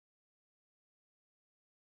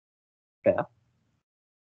Software.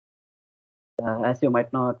 As you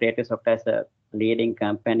might know, Creative Software is a leading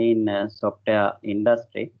company in software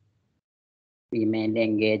industry. We mainly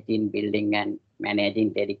engage in building and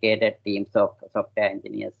managing dedicated teams of software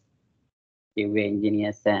engineers, QA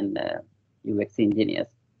engineers, and UX engineers.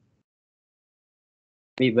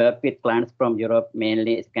 We work with clients from Europe,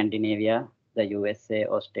 mainly Scandinavia, the USA,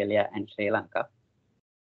 Australia, and Sri Lanka.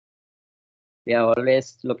 We are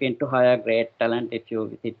always looking to hire great talent. If you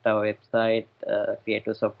visit our website,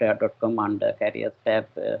 creativesoftware.com, under Careers tab,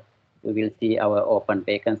 you will see our open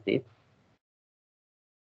vacancies.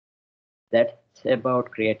 That's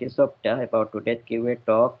about Creative Software. About today's QA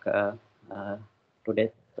talk.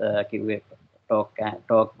 Today's QA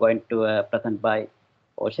talk going to present by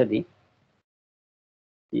Oshadhi.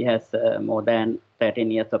 She has more than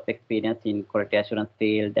 13 years of experience in quality assurance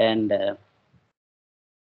field, and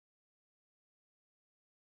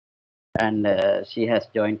she has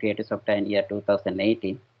joined Creative Software in year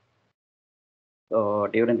 2018. So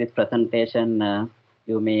during this presentation,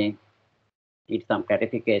 you may need some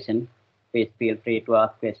clarification. Please feel free to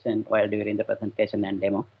ask questions while during the presentation and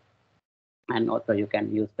demo. And also you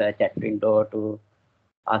can use the chat window to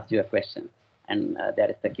ask your questions. And there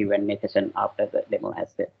is the Q&A session after the demo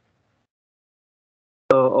as well.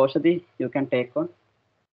 So Oshadhi, you can take on.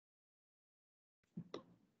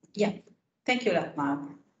 Yeah, thank you,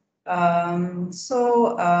 Lakmal. As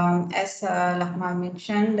Lakmal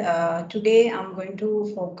mentioned, today I'm going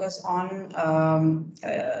to focus on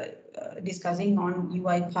discussing on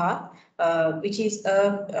UiPath, which is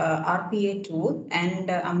a RPA tool,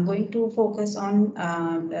 and I'm going to focus on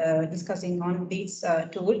discussing on this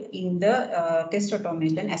tool in the test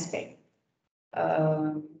automation aspect.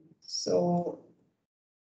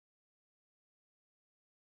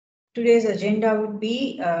 Today's agenda would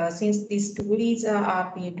be, since this tool is a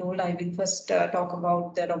RPA tool, I will first talk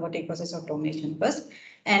about the robotic process automation first,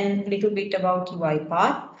 and a little bit about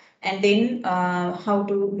UiPath, and then how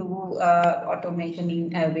to do automation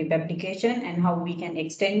in a web application and how we can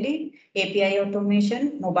extend it, API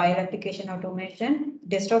automation, mobile application automation,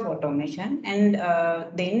 desktop automation, and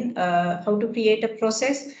then how to create a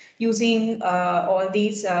process using all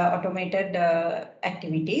these automated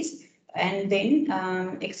activities, and then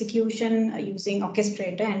execution using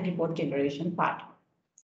orchestrator and report generation part.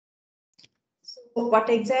 So what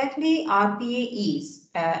exactly RPA is?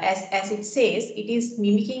 As it says, it is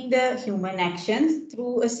mimicking the human actions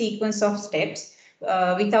through a sequence of steps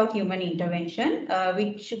without human intervention,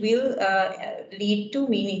 which will lead to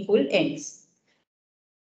meaningful ends.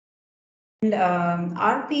 And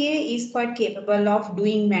RPA is quite capable of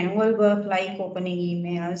doing manual work like opening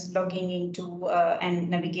emails, logging into and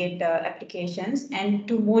navigate applications, and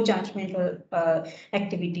to more judgmental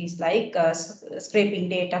activities like scraping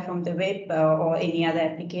data from the web or any other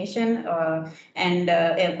application, and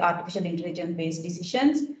artificial intelligence based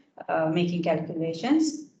decisions, making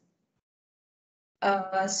calculations.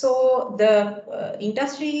 So the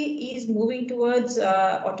industry is moving towards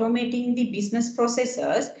automating the business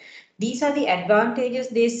processes. These are the advantages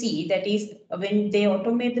they see. That is, when they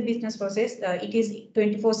automate the business process, it is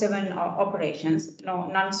 24/7 operations,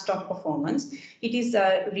 non-stop performance. It is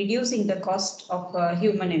reducing the cost of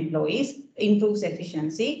human employees, improves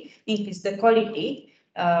efficiency, increase the quality,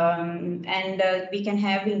 and we can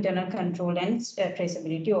have internal control and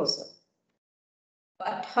traceability also.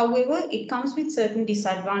 But however, it comes with certain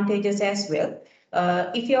disadvantages as well.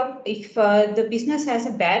 If the business has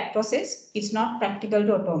a bad process, it's not practical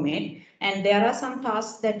to automate, and there are some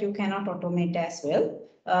tasks that you cannot automate as well.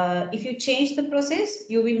 If you change the process,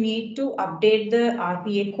 you will need to update the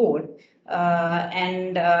RPA code,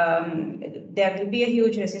 and there will be a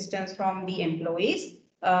huge resistance from the employees,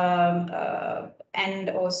 and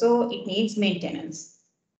also it needs maintenance.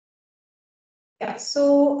 Yeah,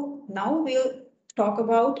 so now we'll talk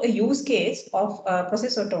about a use case of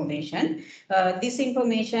process automation. This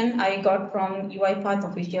information I got from UiPath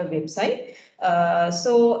official website.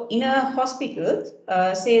 So in a hospital,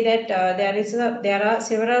 say that there are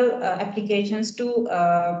several applications to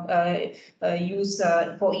use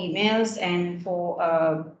for emails and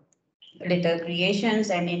for letter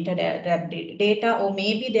creations and enter the data, or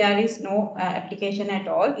maybe there is no application at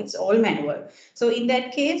all, it's all manual. So in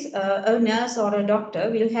that case, a nurse or a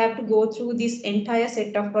doctor will have to go through this entire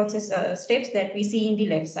set of process steps that we see in the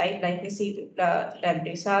left side, like we see lab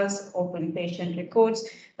results, open patient records,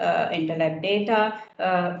 enter lab data,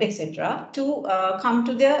 etc., to come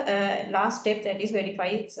to the last step, that is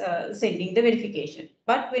sending the verification.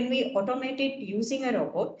 But when we automate it using a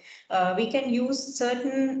robot, we can use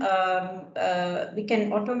certain, we can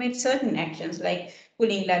automate certain actions like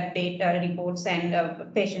pulling lab data reports and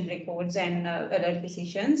patient records and alert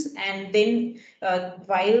physicians. And then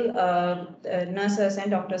while nurses and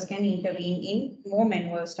doctors can intervene in more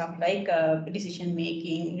manual stuff like decision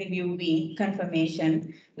making, reviewing,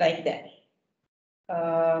 confirmation, like that.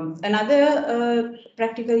 Another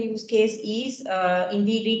practical use case is in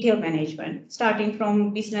the retail management, starting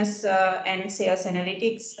from business and sales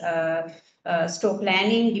analytics, store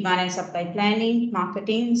planning, demand and supply planning,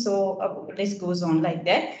 marketing. So this goes on like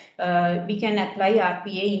that. We can apply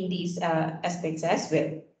RPA in these aspects as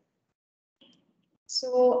well.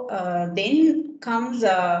 So then comes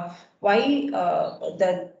why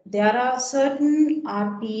there are certain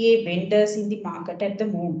RPA vendors in the market at the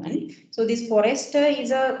moment. So this Forrester is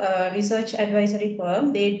a research advisory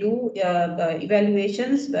firm. They do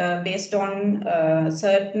evaluations based on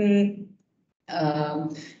certain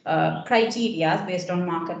criteria based on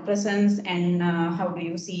market presence and how do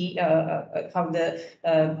you see how the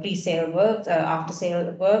pre-sale works,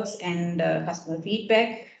 after-sale works, and customer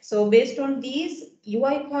feedback. So based on these,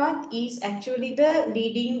 UiPath is actually the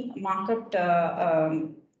leading market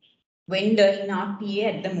vendor in RPA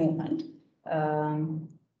at the moment.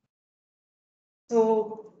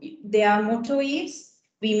 So their motto is,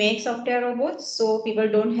 we make software robots so people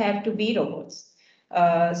don't have to be robots.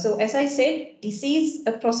 So as I said, this is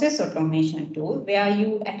a process automation tool where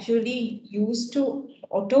you actually use to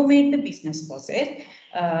automate the business process,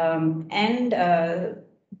 and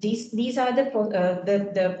these are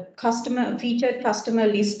the customer featured customer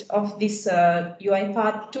list of this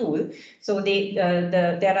UiPath tool. So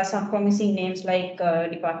there are some promising names like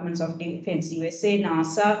Departments of Defense USA,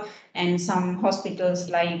 NASA, and some hospitals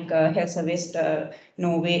like Health Service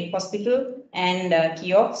Norway Hospital and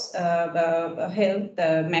Kiosk Health,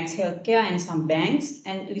 Max Healthcare, and some banks,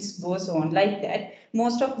 and list goes on like that.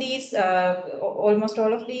 Most of these, almost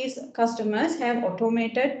all of these customers have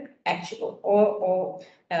automated actual or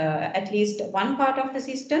at least one part of the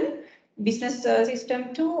system, business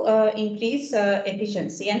system, to increase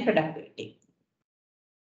efficiency and productivity.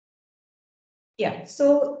 Yeah,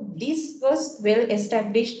 so this was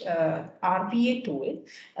well-established RPA tool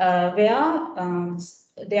where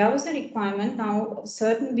there was a requirement. Now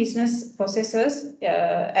certain business processes,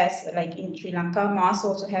 as like in Sri Lanka, Mars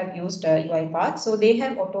also have used UiPath, so they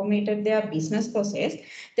have automated their business process.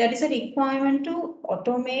 There is a requirement to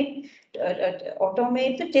automate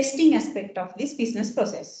the testing aspect of this business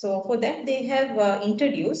process. So for that, they have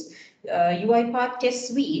introduced UiPath Test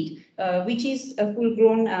Suite, which is a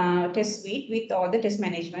full-grown test suite with all the test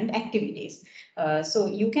management activities. So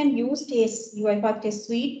you can use UiPath Test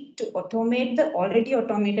Suite to automate the already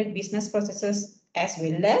automated business processes, as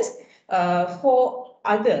well as for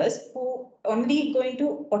others who only going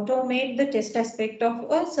to automate the test aspect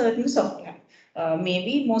of a certain software.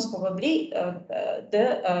 Maybe most probably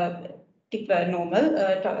the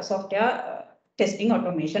normal software testing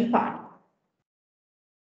automation part.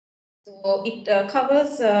 So it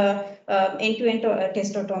covers end-to-end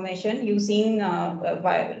test automation using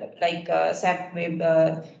like SAP Web,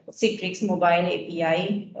 Citrix Mobile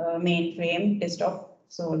API, mainframe, desktop.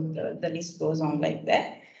 So the list goes on like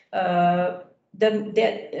that.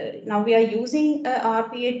 Now we are using a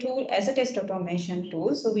RPA tool as a test automation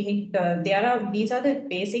tool. So we need these are the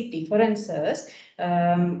basic differences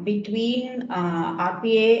between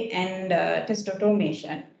RPA and test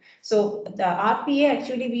automation. So the RPA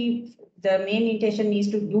actually the main intention is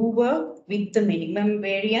to do work with the minimum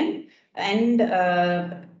variant, and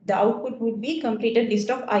the output would be completed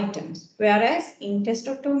list of items. Whereas in test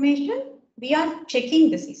automation, we are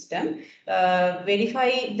checking the system,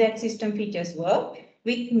 verify that system features work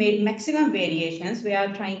with maximum variations. We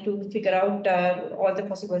are trying to figure out all the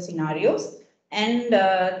possible scenarios, and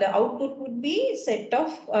the output would be set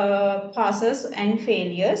of passes and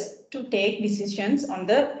failures to take decisions on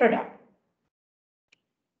the product.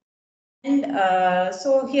 And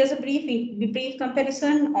so here's a brief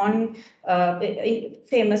comparison on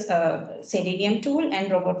famous Selenium tool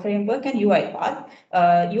and Robot Framework and UiPath.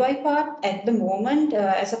 UiPath at the moment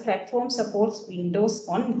as a platform supports Windows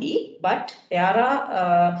only, but there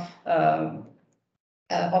are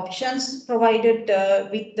options provided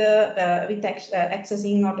with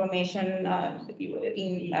accessing automation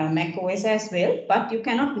in Mac OS as well, but you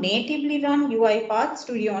cannot natively run UiPath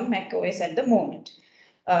Studio on Mac OS at the moment.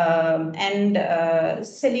 And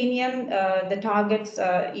Selenium, the targets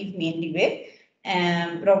is mainly web,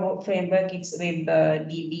 and Robot Framework, it's web,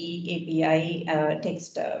 DB, API,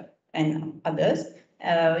 text, and others.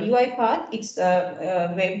 UiPath, it's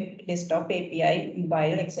web, desktop, API,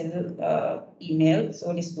 mobile, Excel, email.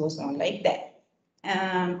 So this goes on like that.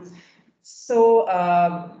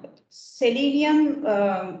 Selenium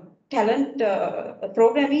talent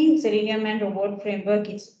programming, Selenium and robot framework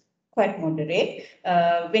is quite moderate.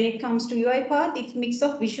 When it comes to UiPath, it's mix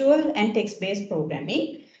of visual and text-based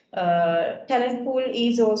programming. Talent pool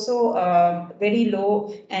is also very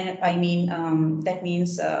low, and I mean that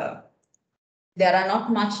means there are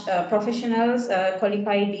not much professionals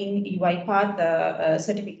qualified in UiPath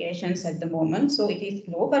certifications at the moment, so it is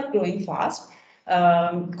low but growing fast.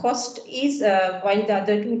 Cost is, while the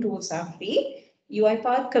other two tools are free,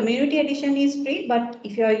 UiPath Community Edition is free, but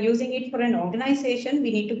if you are using it for an organization,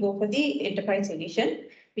 we need to go for the Enterprise Edition,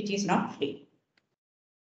 which is not free.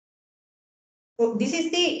 So this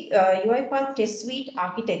is the UiPath Test Suite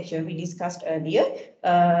architecture we discussed earlier.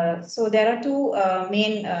 So there are two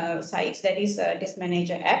main sites, that is Test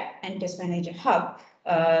Manager app and Test Manager Hub.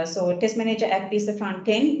 So Test Manager app is the front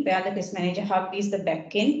end, where the Test Manager Hub is the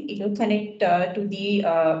back end. It will connect to the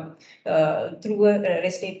through a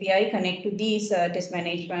REST API, connect to these test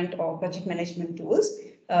management or project management tools.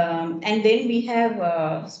 And then we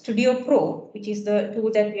have Studio Pro, which is the tool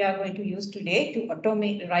that we are going to use today to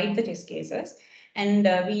automate, write the test cases. And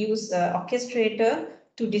we use Orchestrator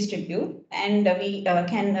to distribute, and we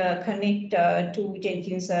can connect to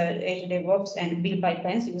Jenkins, Azure DevOps, and build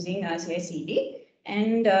pipelines using CI/CD.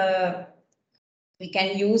 And we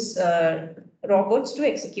can use robots to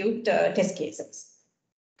execute test cases.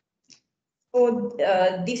 So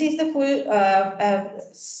this is the full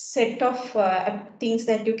set of things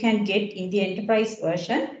that you can get in the enterprise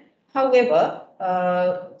version. However,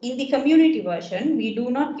 in the community version, we do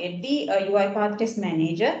not get the UiPath Test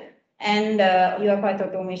Manager and UiPath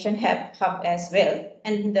Automation Hub as well.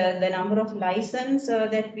 And the number of license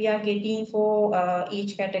that we are getting for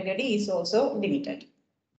each category is also limited.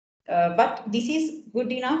 But this is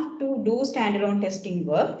good enough to do standalone testing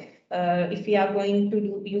work. If we are going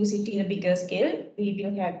to use it in a bigger scale, we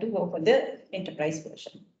will have to go for the enterprise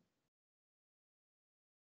version.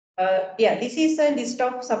 Yeah, this is a list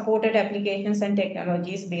of supported applications and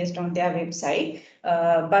technologies based on their website,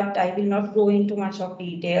 but I will not go into much of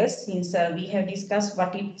details since we have discussed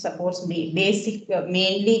what it supports basic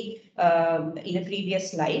mainly in a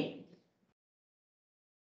previous slide.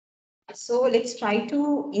 So let's try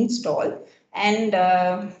to install and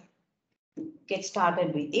get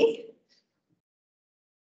started with it.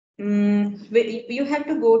 You have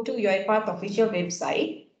to go to UiPath official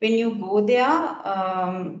website. When you go there,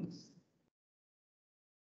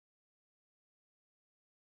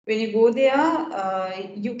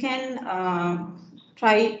 you can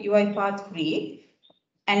try UiPath free.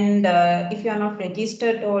 And if you are not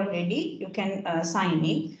registered already, you can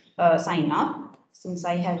sign up. Since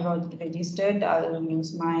I have already registered, I'll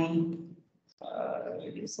use my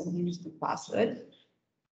username and password.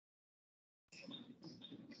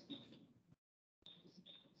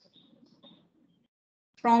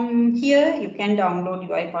 From here, you can download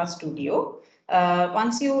UiPath Studio.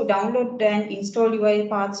 Once you download and install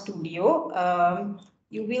UiPath Studio,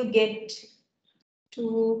 you will get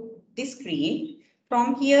to this screen.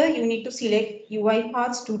 From here, you need to select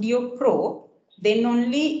UiPath Studio Pro. Then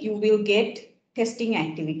only you will get testing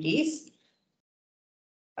activities.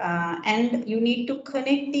 And you need to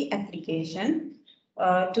connect the application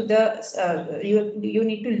to the, you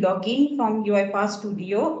need to log in from UiPath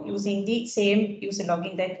Studio using the same user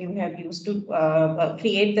login that you have used to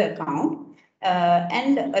create the account.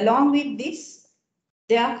 And along with this,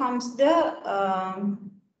 there comes the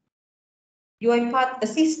UiPath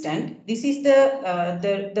Assistant. This is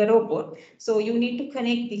the robot. So you need to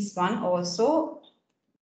connect this one also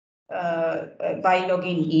by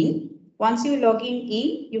logging in. Once you log in,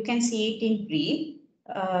 you can see it in green.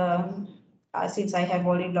 Since I have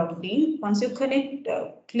already logged in, once you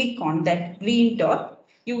click on that green dot,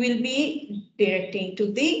 you will be directing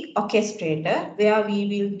to the orchestrator, where we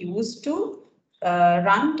will use to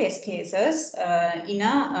run test cases in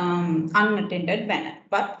a unattended manner.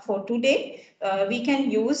 But for today, we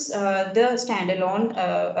can use the standalone,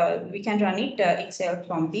 we can run it itself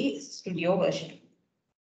from the studio version.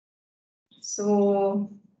 So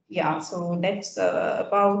yeah, so that's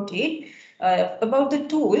about it. About the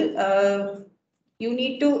tool, you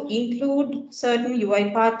need to include certain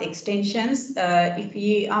UiPath extensions if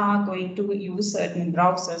we are going to use certain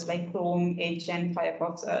browsers like Chrome, Edge, and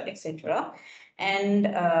Firefox, etc. And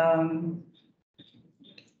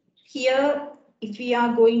here, if we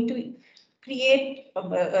are going to create,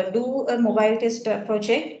 do a mobile test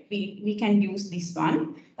project, we can use this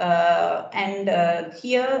one. And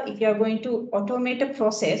here, if you are going to automate a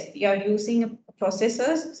process, you are using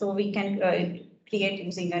processors, so we can create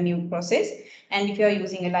using a new process. And if you are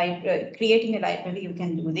using a creating a library, you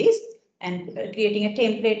can do this. And creating a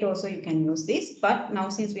template also you can use this. But now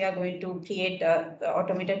since we are going to create the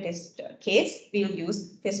automated test case, we'll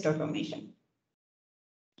use test automation.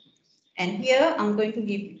 And here I'm going to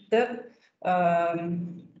give the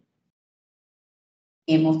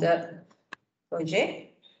name of the project.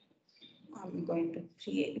 I'm going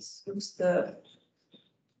to use the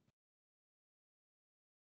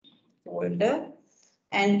folder,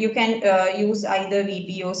 and you can use either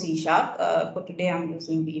VB or C#. For today, I'm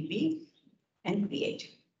using VB and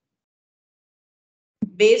create.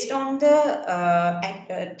 Based on the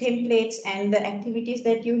templates and the activities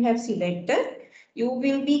that you have selected, you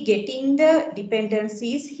will be getting the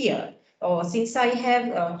dependencies here. Since I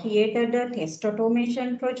have created a test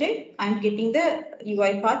automation project, I'm getting the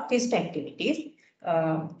UiPath test activities.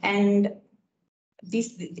 And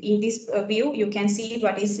in this view, you can see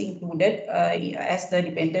what is included as the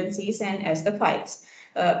dependencies and as the files.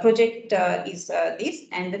 Project is this,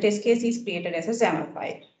 and the test case is created as a XAML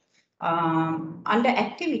file. Under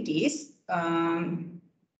activities,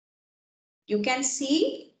 you can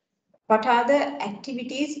see what are the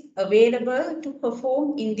activities available to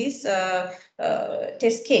perform in this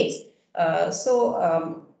test case. Since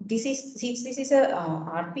this is a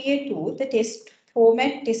RPA tool, the test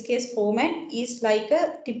case format is like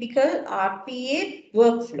a typical RPA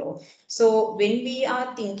workflow. So when we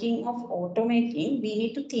are thinking of automating, we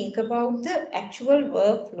need to think about the actual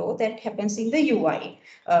workflow that happens in the UI.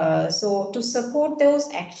 So to support those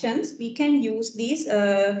actions, we can use these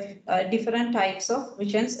different types of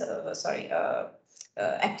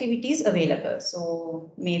activities available.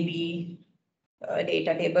 So maybe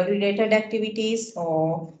data table related activities,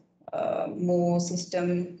 or more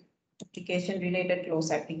system application related close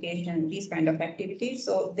application, these kind of activities.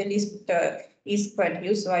 So the list is quite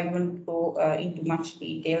huge, so I won't go into much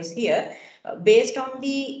details here. Based on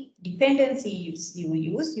the dependencies you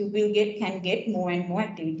use, you can get more and more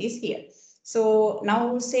activities here. So now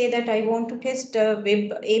we'll say that I want to test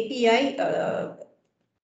web API.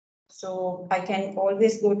 So I can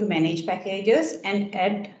always go to manage packages and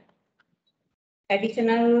add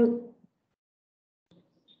additional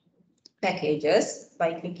packages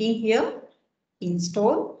by clicking here,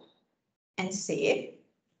 install, and save.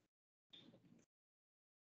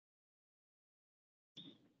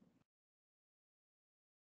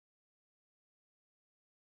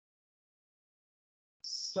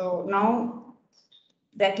 So now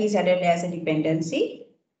that is added as a dependency,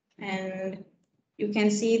 and you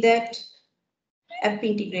can see that app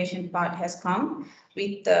integration part has come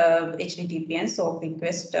with HTTP and SOAP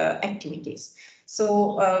request activities.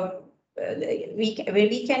 So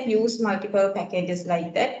we can use multiple packages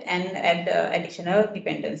like that and add additional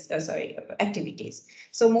activities.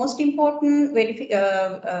 So most important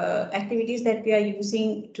activities that we are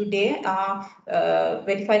using today are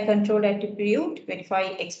verify control attribute, verify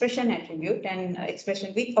expression attribute, and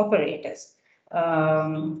expression with operators.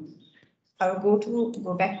 I'll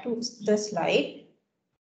go back to the slide.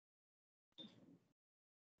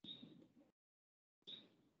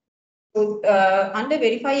 So under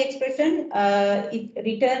verify expression, it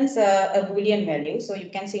returns a Boolean value, so you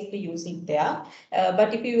can simply use it there.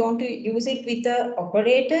 But if you want to use it with the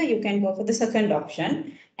operator, you can go for the second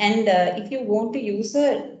option. And if you want to use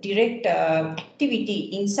a direct activity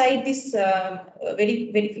inside this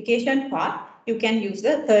verification part, you can use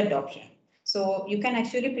the third option. So you can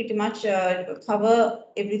actually pretty much cover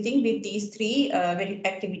everything with these three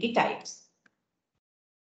activity types.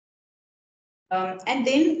 And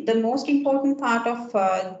then the most important part of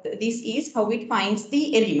this is how it finds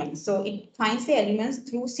the elements. So it finds the elements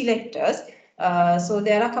through selectors. So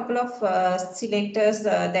there are a couple of selectors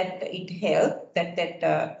that it helps, that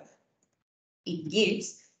it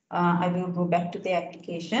gives. I will go back to the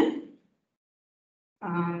application.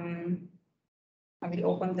 I will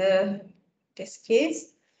open the test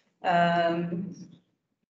case.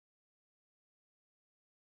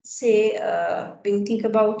 Say we'll think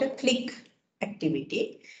about a click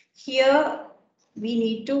activity. Here we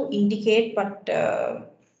need to indicate what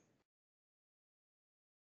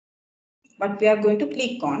we are going to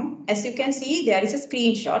click on. As you can see, there is a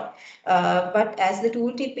screenshot, but as the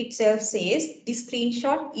tooltip itself says, this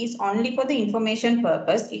screenshot is only for the information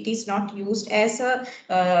purpose. It is not used as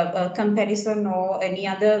a comparison or any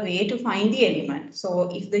other way to find the element. So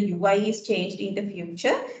if the UI is changed in the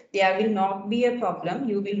future, there will not be a problem.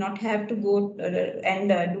 You will not have to go and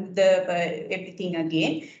do the everything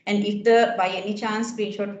again. And if by any chance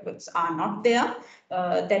screenshots are not there,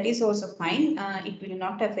 that is also fine. It will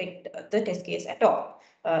not affect the test case at all.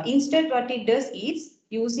 Instead, what it does is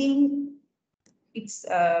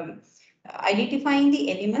identifying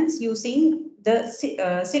the elements using the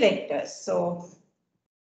selectors. So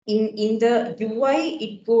in the UI,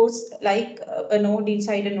 it goes like a node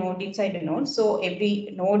inside a node inside a node. So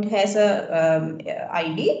every node has a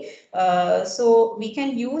ID. So we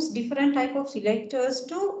can use different type of selectors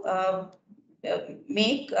to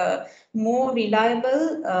make more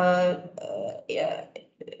reliable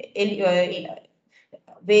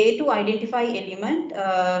way to identify element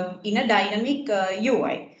in a dynamic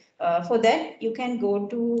UI. For that, you can go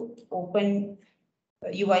to Open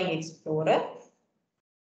UI Explorer.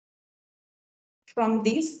 From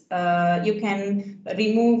this, you can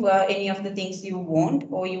remove any of the things you want,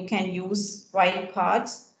 or you can use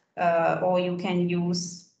wildcards, or you can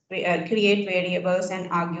use create variables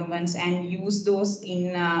and arguments and use those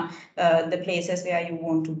in the places where you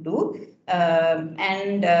want to do.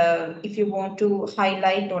 And if you want to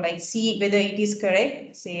highlight or like see whether it is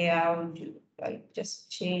correct, say I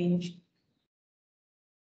just change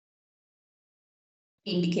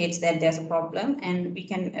indicates that there's a problem, and we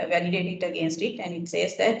can validate it against it, and it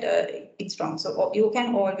says that it's wrong. So you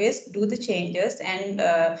can always do the changes and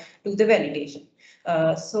do the validation.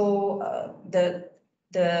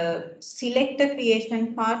 The selector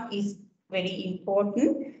creation part is very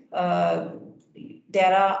important.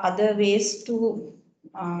 There are other ways to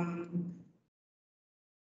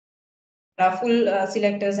full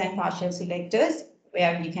selectors and partial selectors,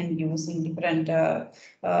 where we can use in different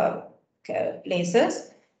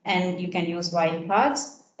places, and you can use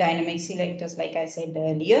wildcards, dynamic selectors, like I said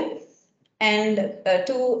earlier. And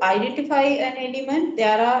to identify an element,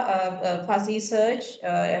 there are fuzzy search,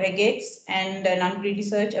 regex, and non-greedy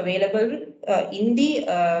search available in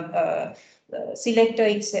the selector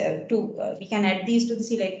itself. We can add these to the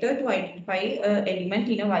selector to identify element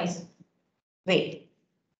in a wise way.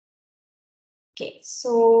 Okay,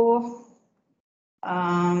 so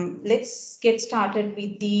let's get started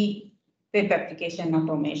with the web application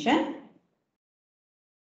automation.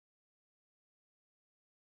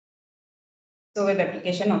 So web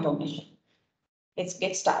application automation. Let's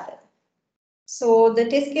get started. So the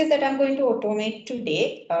test case that I'm going to automate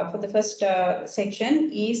today for the first section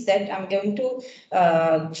is that I'm going to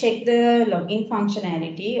check the login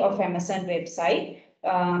functionality of Amazon website.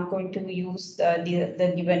 I'm going to use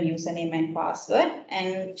the given username and password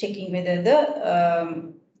and checking whether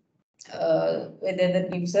the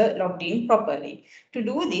user logged in properly. To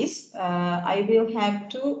do this, I will have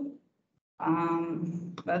to,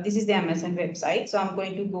 this is the Amazon website. So I'm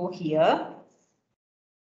going to go here.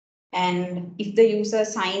 And if the user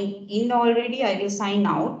signed in already, I will sign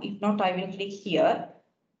out. If not, I will click here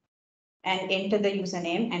and enter the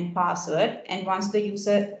username and password. And once the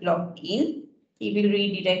user logged in, he will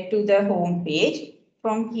redirect to the home page.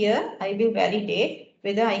 From here, I will validate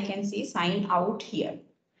whether I can see sign out here.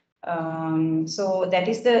 So that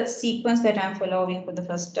is the sequence that I'm following for the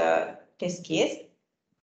first test case.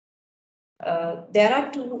 There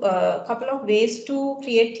are couple of ways to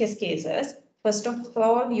create test cases. First of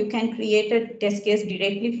all, you can create a test case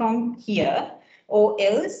directly from here, or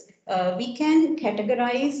else we can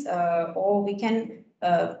categorize or we can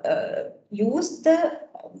use the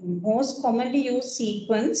most commonly used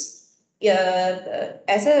sequence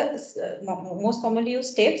as a most commonly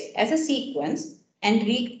used steps as a sequence, and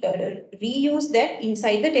reuse that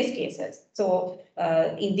inside the test cases. So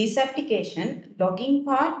in this application, logging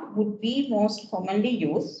part would be most commonly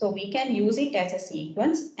used. So we can use it as a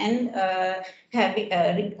sequence and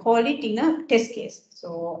call it in a test case.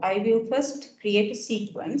 So I will first create a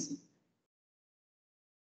sequence.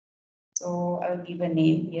 So I'll give a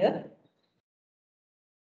name here.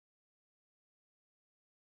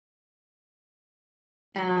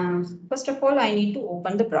 First of all, I need to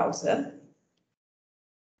open the browser.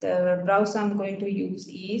 The browser I'm going to use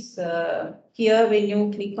is here. When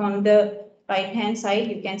you click on the right hand side,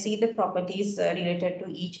 you can see the properties related to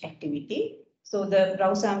each activity. So the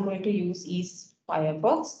browser I'm going to use is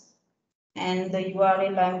Firefox, and the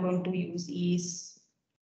URL I'm going to use is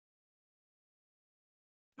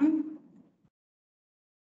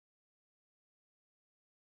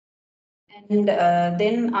and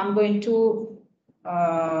then I'm going to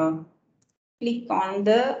click on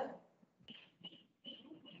the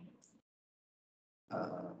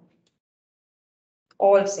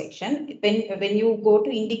all section. When you go to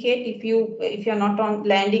indicate if you're not on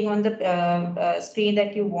landing on the screen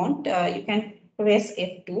that you want, you can press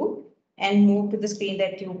F2 and move to the screen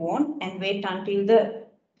that you want and wait until the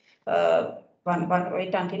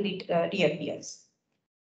wait until it reappears.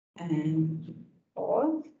 And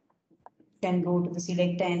or can go to the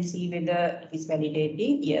selector and see whether it is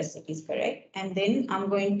validating. Yes, it is correct. And then I'm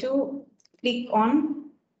going to click on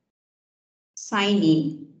sign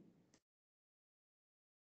in.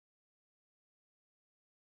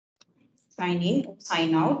 sign in or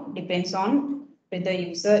sign out, depends on whether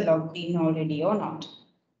user logged in already or not.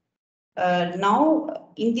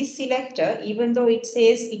 Now in this selector, even though it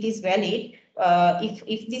says it is valid,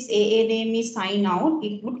 if this AA name is sign out,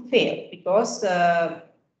 it would fail because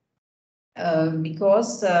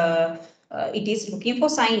it is looking for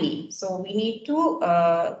sign in. So we need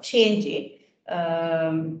to change it.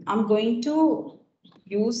 I'm going to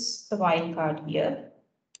use the wildcard here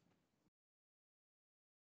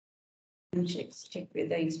and check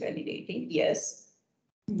whether it's validating. Yes.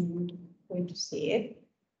 I'm going to save.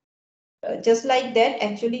 Just like that,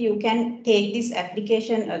 actually, you can take this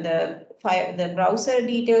application, the browser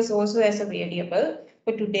details also as a variable.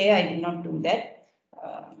 But today I did not do that.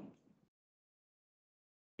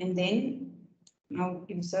 And then now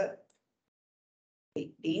user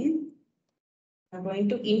 18. I'm going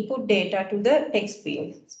to input data to the text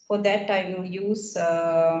field. For that, I will use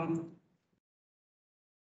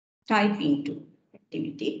type into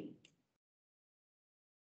activity.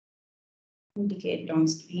 Indicate on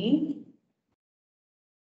screen.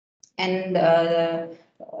 And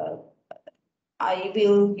I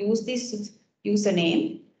will use this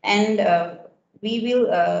username, and we will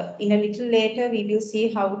in a little later we will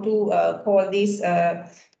see how to call this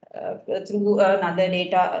through another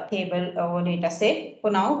data table or data set. For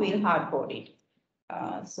now, we'll hard code it.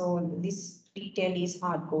 So this detail is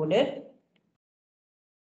hard coded,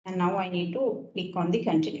 and now I need to click on the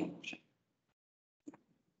continue option.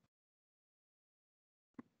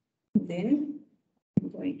 Then I'm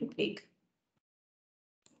going to click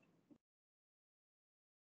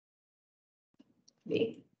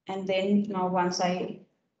and then now once I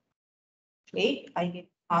click, I get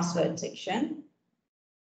password section.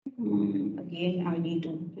 Again, I need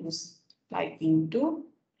to use type into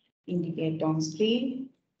indicate on screen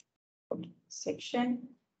section.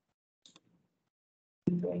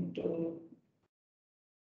 I'm going to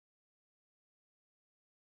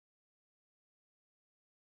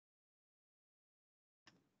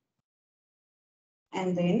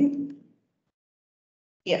and then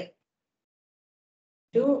yeah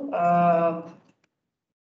to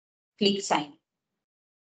click sign.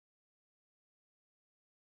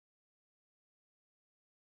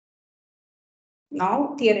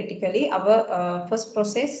 Now, theoretically, our first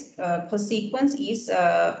process, first sequence is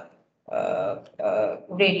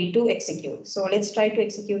ready to execute. So let's try to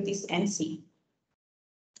execute this and see.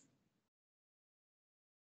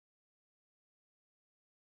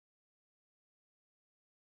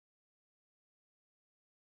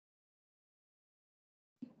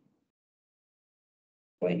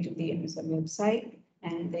 Going to the Amazon website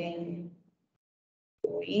and then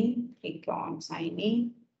go in, click on sign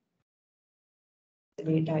in. The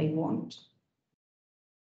data I want.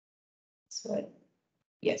 So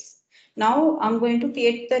yes. Now I'm going to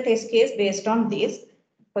create the test case based on this.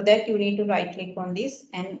 For that, you need to right click on this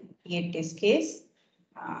and create test case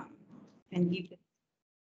and give.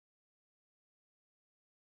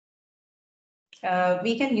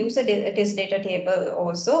 We can use a test data table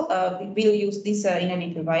also. We'll use this in a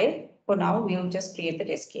little while. For now, we'll just create the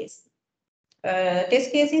test case.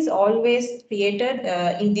 Test case is always created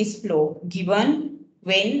in this flow, given,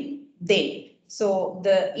 when, then. So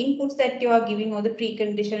the inputs that you are giving or the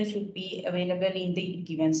precondition should be available in the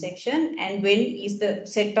given section, and when is the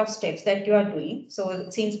set of steps that you are doing. So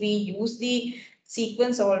since we use the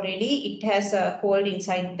sequence already, it has called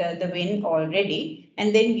inside the when already,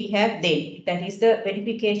 and then we have then, that is the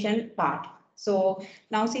verification part. So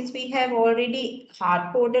now since we have already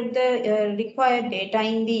hard coded the required data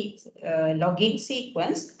in the login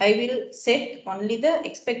sequence, I will set only the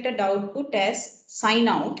expected output as sign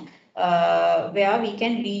out, where we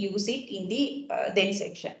can reuse it in the then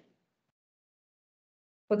section.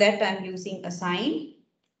 For that, I'm using assign.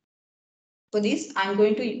 For this, I'm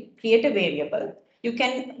going to create a variable. You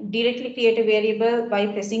can directly create a variable by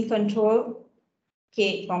pressing Control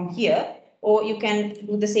K from here, or you can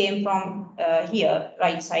do the same from here,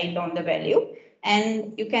 right side on the value.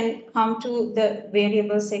 And you can come to the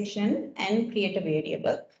variable section and create a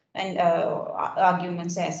variable and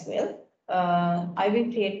arguments as well. I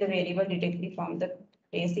will create the variable directly from the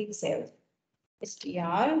place itself. str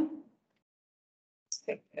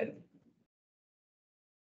expected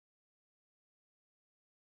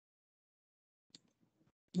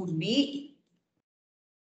would be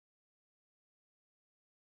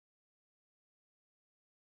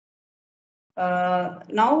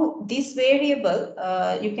now this variable,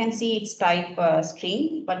 you can see its type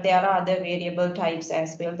string, but there are other variable types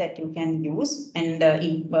as well that you can use, and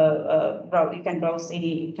you can browse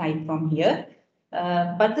any type from here.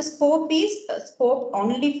 But the scope is scope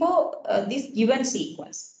only for this given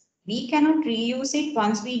sequence. we cannot reuse it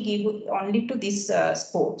once we give only to this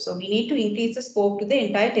scope. So we need to increase the scope to the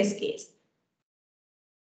entire test case.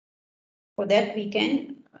 For that, we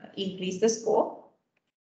can increase the scope.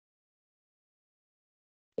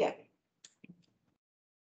 Yeah.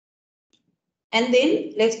 And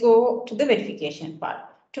then let's go to the verification part.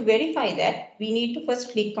 To verify that, we need to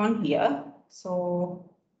first click on here. So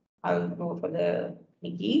I'll go for the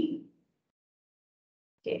Wiki.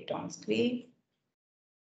 Get on screen.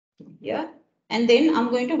 Yeah. And then I'm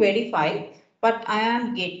going to verify what I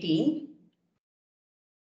am getting.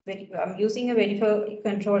 I'm using a verify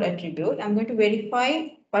control attribute. I'm going to verify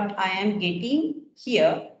what I am getting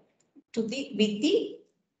here to the with the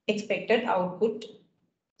expected output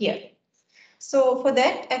here. So for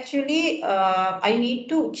that, actually, I need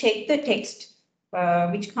to check the text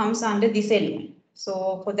which comes under this element.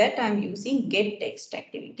 So for that, I'm using get text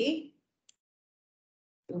activity.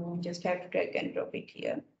 You just have to drag and drop it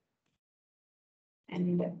here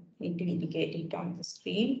and need to indicate it on the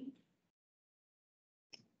screen.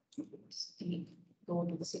 Go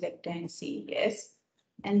to the select and see, yes.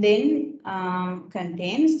 And then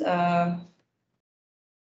contains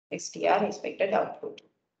XTR expected output.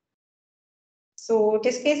 So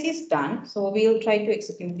test case is done. So we'll try to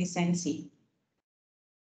execute this and see.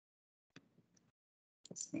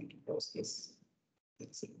 Just going to close this.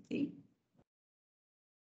 Let's see.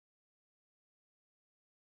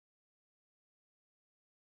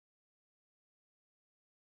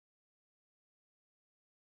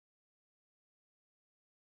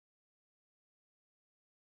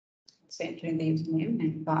 Entering the username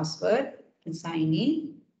and password and sign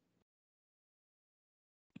in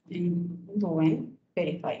and go and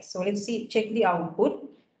verify. So let's see, check the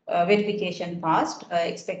output. Verification passed,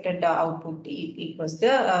 expected output equals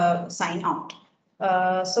the sign out.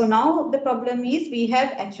 So now the problem is we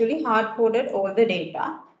have actually hard coded all the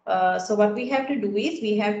data. So what we have to do is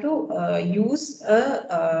we have to use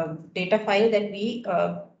a data file that we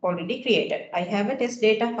already created. I have a test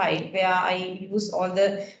data file where I use all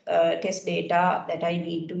the test data that I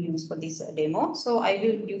need to use for this demo. So I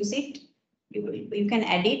will use it. You can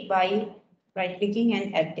add it by right clicking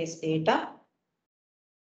and add test data.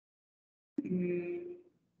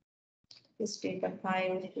 This data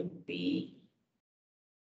file should be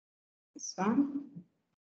this one.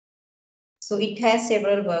 So it has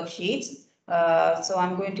several worksheets. So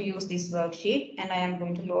I'm going to use this worksheet and I am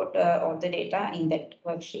going to load all the data in that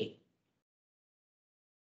worksheet.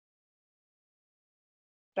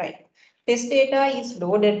 Right. Test data is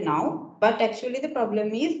loaded now, but actually the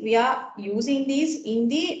problem is we are using these in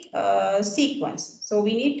the sequence. So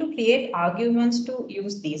we need to create arguments to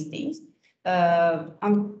use these things.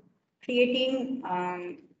 I'm creating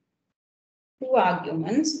 2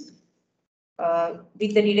 arguments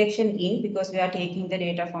with the direction in because we are taking the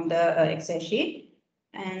data from the Excel sheet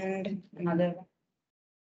and another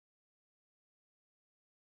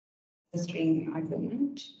string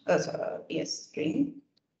argument. Yes, string.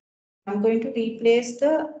 I'm going to replace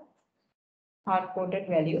the hard-coded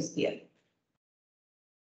values here.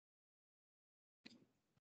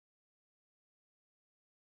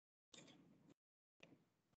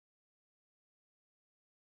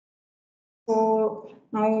 So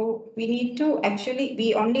now we need to actually,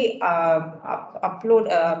 we only upload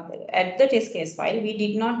at the test case file. We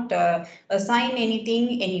did not assign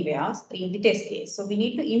anything anywhere in the test case. So we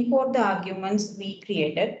need to import the arguments we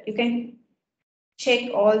created. You can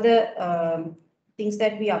check all the things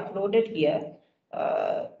that we uploaded here,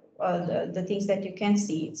 the things that you can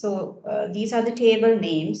see. So these are the table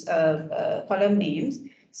names, column names.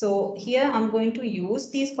 So here I'm going to use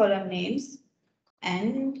these column names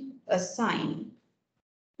and assign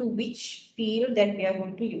to which field that we are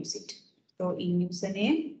going to use it. So in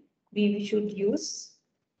username, we should use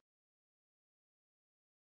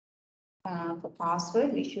for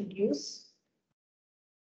password, we should use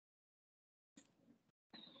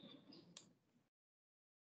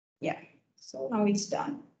yeah. So now it's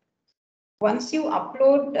done. Once you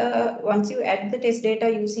upload, once you add the test data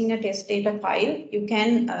using a test data file, you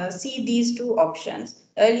can see these 2 options.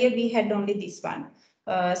 Earlier we had only this one.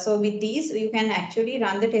 So with these, you can actually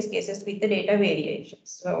run the test cases with the data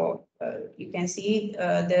variations. So you can see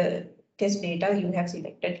the test data you have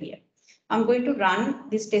selected here. I'm going to run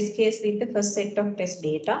this test case with the first set of test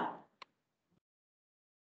data.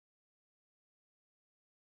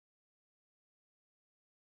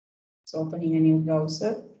 So opening a new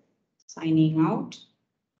browser, signing out.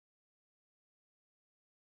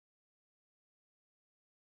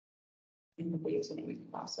 And the username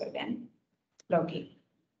and password and login.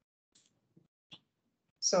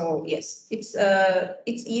 So yes, it's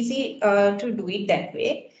easy to do it that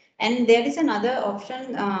way. And there is another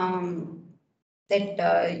option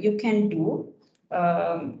that you can do.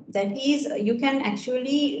 That is, you can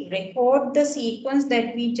actually record the sequence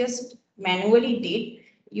that we just manually did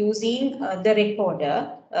using the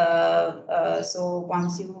recorder. So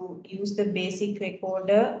once you use the basic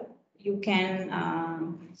recorder, you can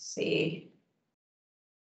say,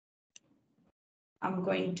 I'm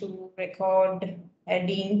going to record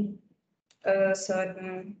adding a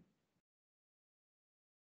certain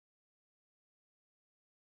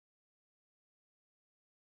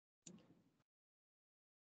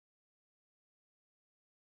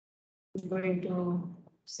I'm going to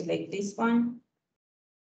select this one,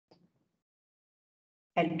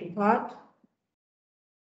 add to cart,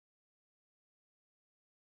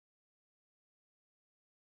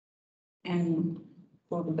 and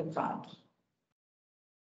go to the cart.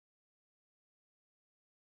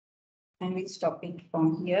 And we'll stop it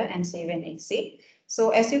from here and save and exit. So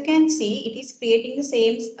as you can see, it is creating the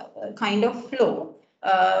same kind of flow.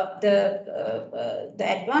 The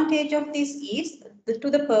advantage of this is to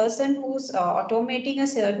the person who's automating a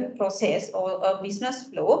certain process or a business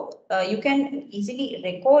flow, you can easily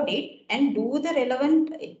record it and do the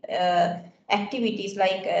relevant activities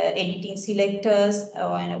like editing selectors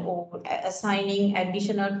or assigning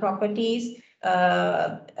additional properties,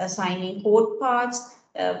 assigning code parts,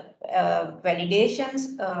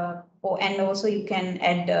 validations, and also you can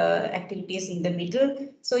add activities in the middle.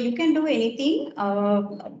 So you can do anything.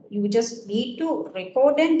 You just need to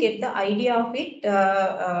record and get the idea of it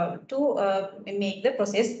to make the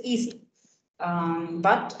process easy.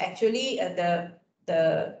 But actually,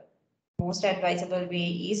 the most advisable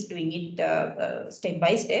way is doing it step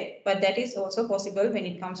by step, but that is also possible when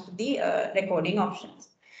it comes to the recording options.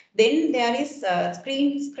 Then there is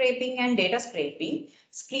screen scraping and data scraping.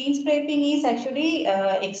 Screen scraping is actually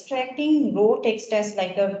extracting raw text as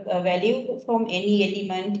like a value from any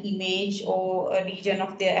element, image, or a region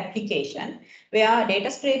of the application, where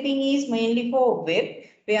data scraping is mainly for web,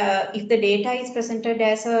 where if the data is presented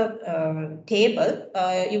as a table,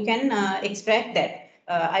 you can extract that.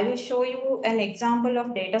 I will show you an example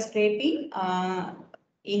of data scraping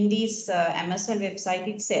in this Amazon website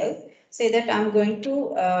itself. Say that I'm going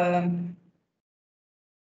to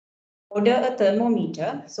order a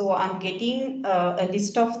thermometer. So I'm getting a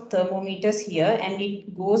list of thermometers here, and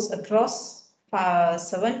it goes across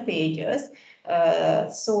 7 pages.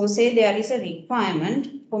 So say there is a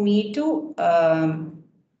requirement for me to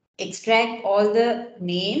extract all the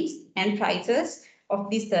names and prices of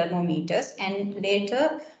these thermometers and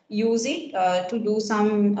later use it to do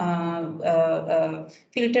some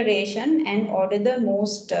filtration and order the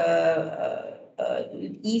most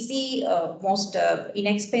easy, most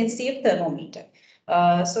inexpensive thermometer.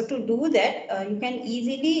 So to do that, you can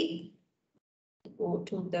easily go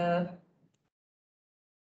to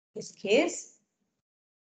this case.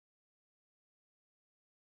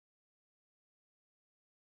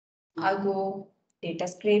 I'll go data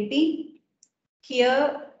scraping.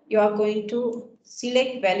 Here you are going to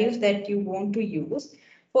select values that you want to use.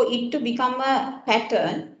 For it to become a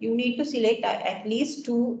pattern, you need to select at least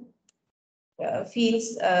 2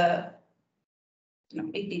 fields. No,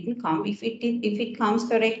 it didn't come. If it comes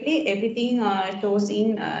correctly, everything shows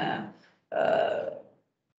in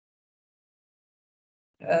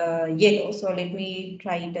yellow. So let me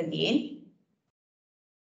try it again.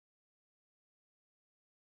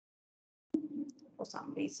 For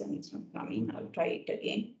some reason, it's not coming. I'll try it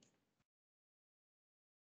again.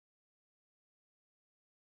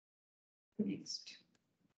 Next.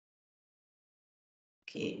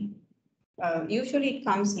 Okay. Usually it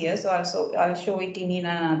comes here, so I'll show it in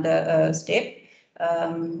another step.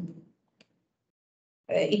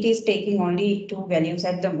 It is taking only 2 values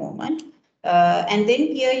at the moment. And then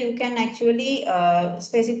here you can actually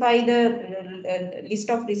specify the list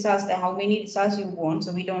of results, how many results you want.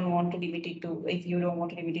 So we don't want to limit it to, if you don't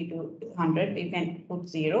want to limit it to 100, you can put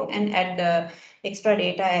 0 and add the extra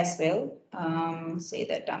data as well. Say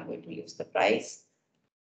that I'm going to use the price.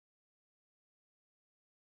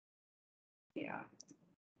 Yeah.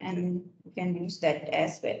 And you can use that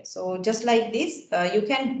as well. So just like this, you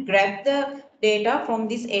can grab the data from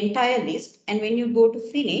this entire list, and when you go to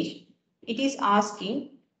finish, it is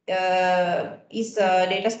asking, is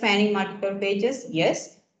data spanning multiple pages?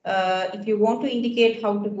 Yes. If you want to indicate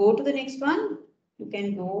how to go to the next one, you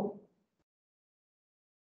can go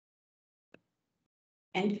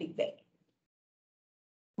and click that.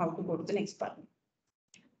 How to go to the next button.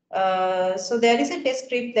 So there is a test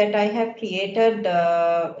script that I have created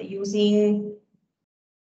using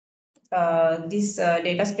this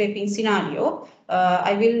data scraping scenario.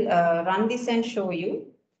 I will run this and show you.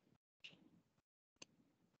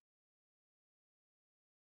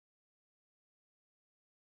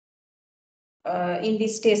 in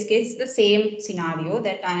this test case, the same scenario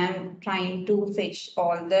that I am trying to fetch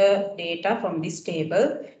all the data from this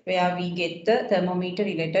table where we get the thermometer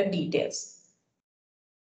related details.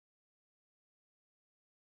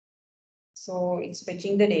 So it's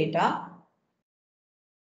fetching the data.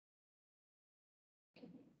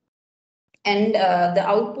 And the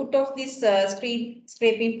output of this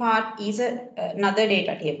scraping part is another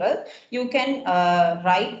data table. You can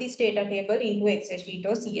write this data table into Excel sheet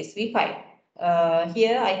or CSV file.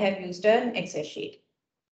 Here I have used an Excel sheet.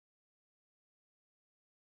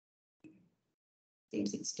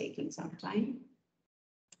 Seems it's taking some time.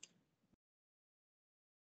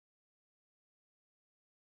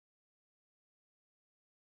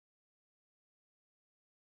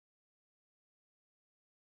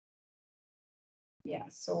 Yeah,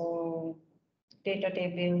 so data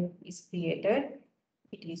table is created.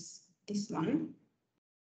 It is this one.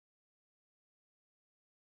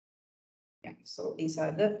 Yeah, so these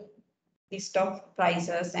are the list of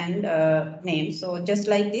prices and names. So just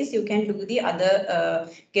like this, you can do the other,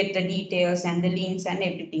 get the details and the links and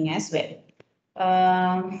everything as well.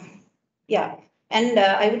 Yeah, and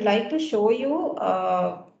I would like to show you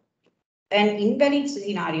an invalid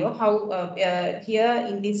scenario, how here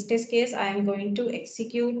in this test case, I am going to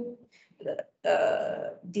execute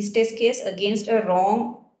this test case against a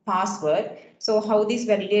wrong password. So how this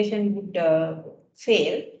validation would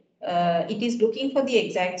fail. It is looking for the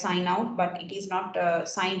exact sign out, but it is not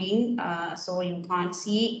signed in. So you can't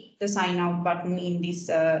see the sign out button in this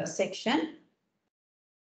section.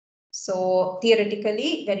 So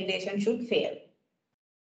theoretically, validation should fail.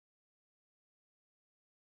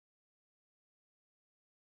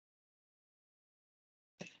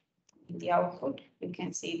 In the output, you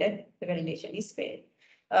can see that the validation is failed.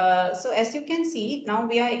 So as you can see, now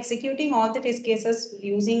we are executing all the test cases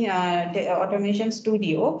using Automation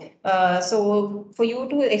Studio. So for you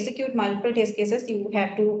to execute multiple test cases, you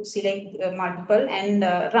have to select multiple and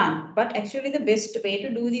run. But actually the best way to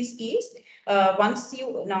do this is once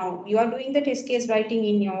you are doing the test case writing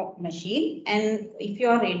in your machine, and if you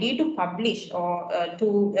are ready to publish or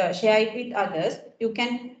to share it with others, you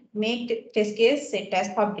can make the test case set as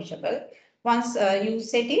publishable. Once you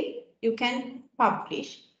set it, you can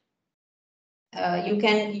publish. You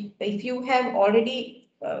can, if you have already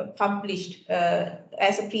published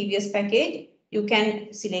as a previous package, you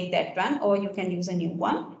can select that one, or you can use a new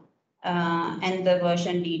one. And the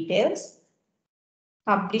version details,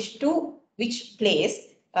 publish to which place,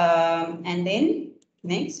 and then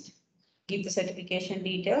next, give the certification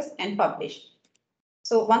details and publish.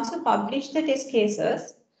 So once you publish the test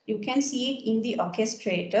cases, you can see it in the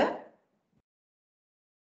orchestrator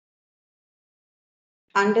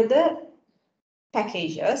under the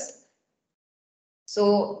packages.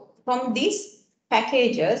 So from these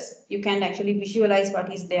packages, you can actually visualize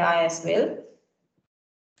what is there as well.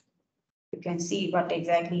 You can see what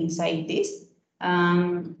exactly inside this.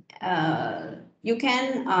 You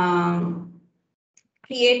can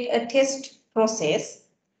create a test process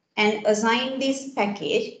and assign this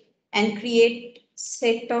package and create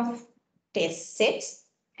set of test sets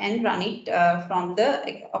and run it from the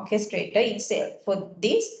orchestrator itself. For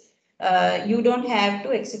this, you don't have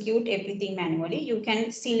to execute everything manually. You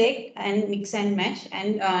can select and mix and match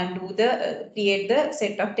and create the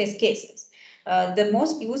set of test cases. The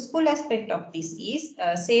most useful aspect of this is,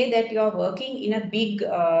 say that you are working in a big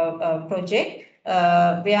project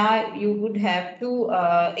where you would have to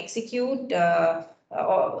execute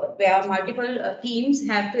where multiple teams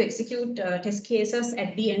have to execute test cases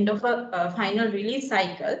at the end of a final release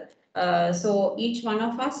cycle. So each one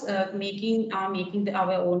of us making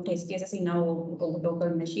our own test cases in our local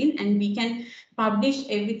machine, and we can publish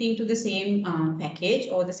everything to the same package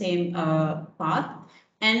or the same path,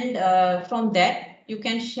 and from that you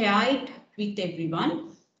can share it with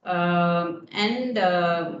everyone, and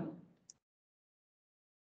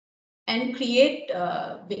create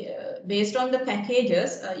based on the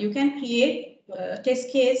packages. You can create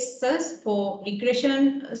test cases for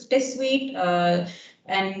regression test suite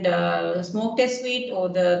and smoke test suite or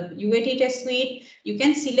the UAT test suite. You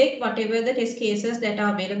can select whatever the test cases that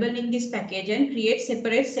are available in this package and create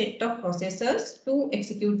separate set of processors to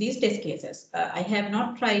execute these test cases. I have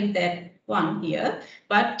not tried that one here,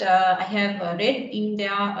 but I have read in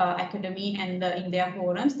their academy and in their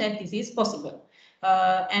forums that this is possible.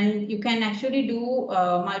 And you can actually do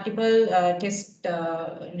multiple test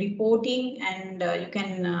reporting, and you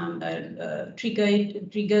can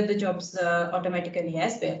trigger the jobs automatically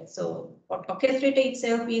as well. So orchestrator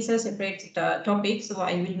itself is a separate topic, so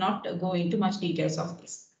I will not go into much details of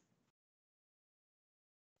this.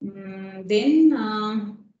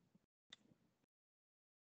 Then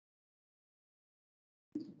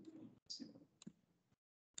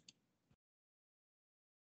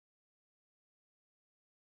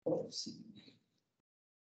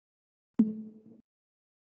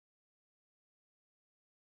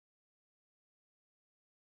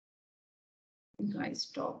I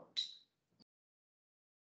stopped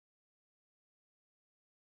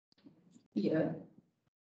here.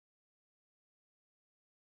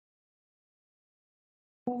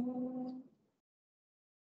 Not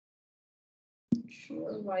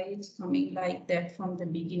sure why it's coming like that from the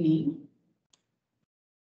beginning.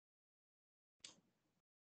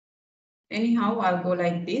 Anyhow, I'll go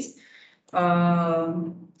like this.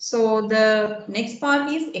 So the next part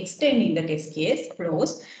is extending the test case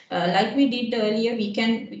flows. Like we did earlier, we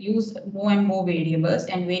can use more and more variables,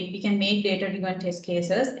 and we can make data-driven test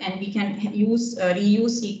cases, and we can use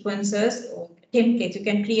reuse sequences or templates. You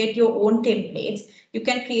can create your own templates. You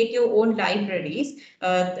can create your own libraries.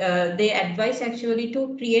 They advise actually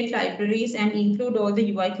to create libraries and include all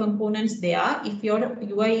the UI components there if your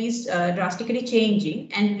UI is drastically changing,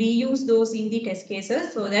 and reuse those in the test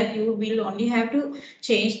cases so that you will only have to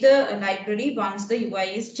change the library once the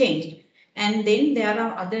UI is changed. And then there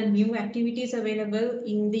are other new activities available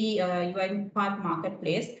in the UiPath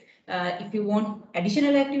marketplace. If you want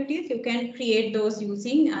additional activities, you can create those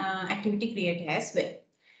using activity create as well.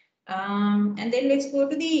 And then let's go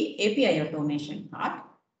to the API automation part.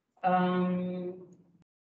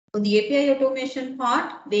 So the API automation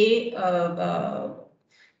part, they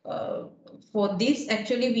for this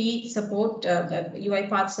actually we support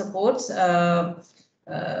UiPath supports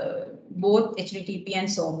both HTTP and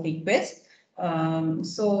SOAP requests.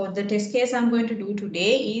 So the test case I'm going to do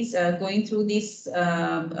today is going through this.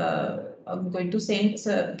 I'm going to send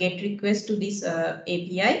GET request to this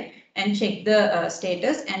API and check the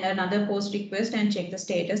status, and another post request and check the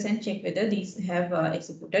status and check whether these have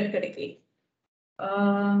executed correctly.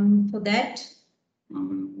 For that,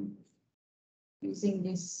 using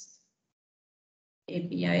this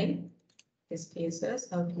API test cases,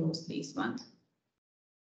 I'll close this one.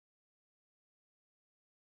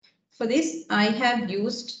 For this, I have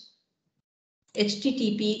used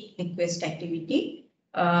HTTP request activity.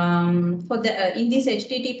 For the in this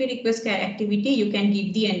HTTP request activity, you can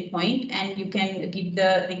give the endpoint and you can give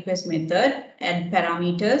the request method and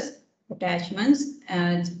parameters, attachments,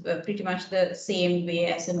 and pretty much the same way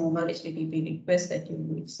as a normal HTTP request that you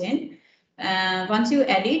would send. Once you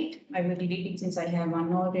add it, I will delete it since I have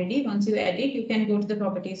one already. Once you add it, you can go to the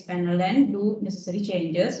properties panel and do necessary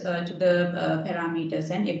changes to the parameters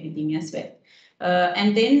and everything as well.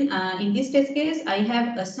 And then in this test case, I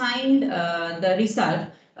have assigned the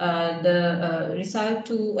result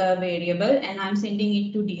to a variable, and I'm sending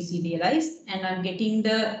it to deserialize, and I'm getting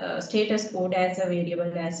the status code as a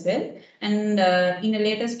variable as well. And in a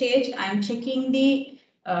later stage, I'm checking the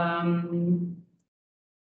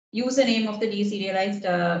username of the deserialized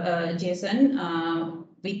JSON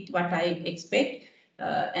with what I expect,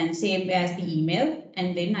 and same as the email,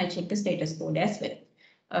 and then I check the status code as well.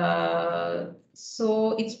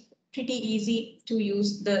 So it's pretty easy to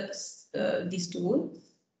use this tool,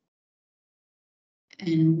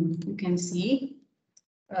 and you can see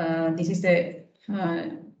this is the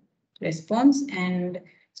response, and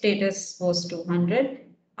status was 200,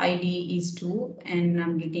 ID is 2, and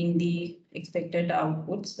I'm getting the expected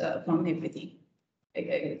outputs from everything,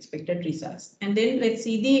 expected results. And then let's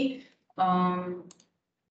see the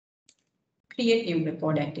create new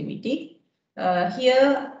record activity.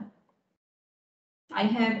 Here I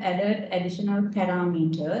have added additional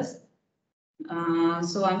parameters.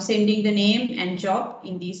 So I'm sending the name and job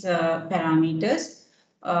in these parameters.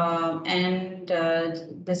 And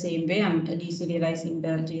the same way I'm deserializing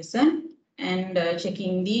the JSON and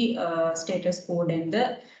checking the status code and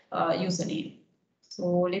the username. So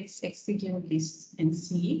let's execute this and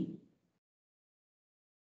see.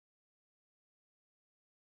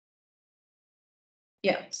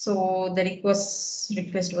 Yeah, so the request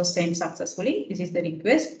was sent successfully. This is the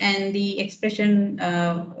request, and the expression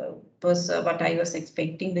was what I was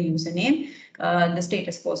expecting, the username. The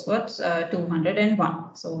status was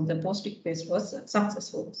 201. So the post request was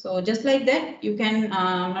successful. So just like that, you can,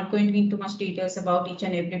 I'm not going into much details about each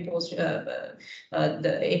and every post, the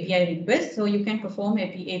API request. So you can perform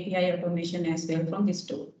API automation as well from this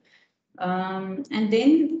tool. And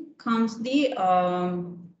then comes the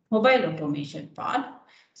mobile automation part.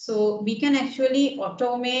 So we can actually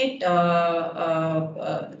automate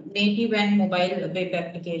native and mobile web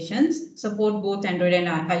applications, support both Android and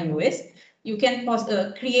iOS. You can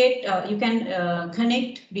create, you can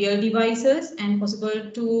connect real devices, and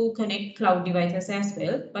possible to connect cloud devices as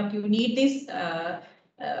well. But you need this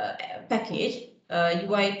package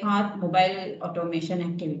UiPath mobile automation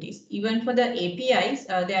activities. Even for the APIs,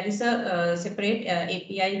 there is a separate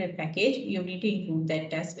API web package. You need to include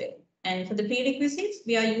that as well. And for the prerequisites,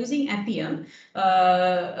 we are using Appium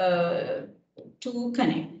to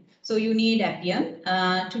connect. So you need Appium.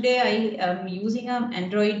 Today I am using an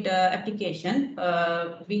Android application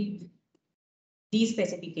with these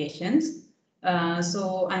specifications.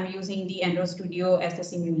 So I'm using the Android Studio as a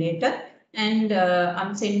simulator, and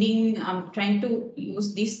I'm trying to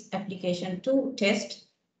use this application to test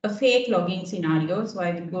a fake login scenario. So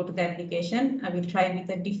I will go to the application. I will try with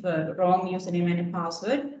a wrong username and a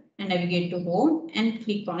password, and navigate to home and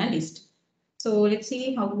click on a list. So let's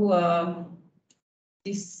see how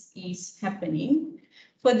this is happening.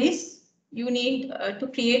 For this, you need to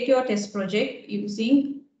create your test project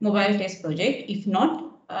using mobile test project. If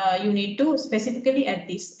not, you need to specifically add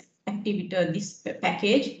this activity, this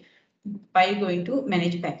package by going to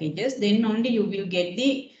manage packages. Then only you will get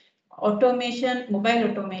the automation, mobile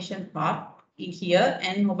automation part in here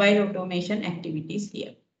and mobile automation activities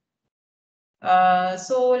here.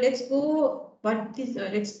 So let's go.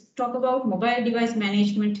 Let's talk about mobile device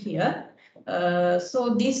management here.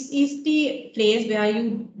 So this is the place where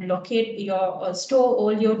you locate your store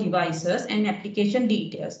all your devices and application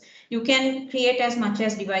details. You can create as much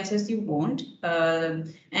as devices you want,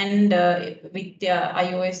 and with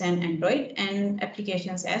iOS and Android and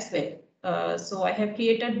applications as well. So I have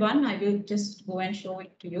created one. I will just go and show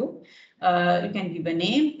it to you. You can give a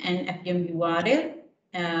name and Appium URL,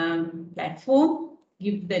 platform,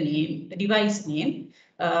 give the name, the device name,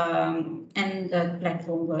 and the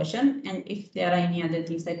platform version. And if there are any other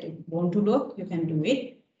things that you want to do, you can do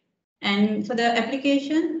it. And for the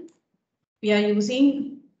application, we are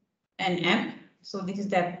using an app. So this is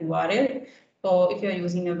the app URL. Or if you are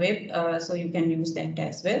using a web, so you can use that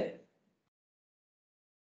as well.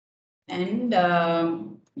 And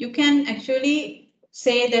you can actually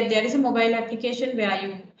say that there is a mobile application where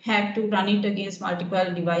you have to run it against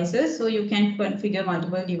multiple devices. So you can configure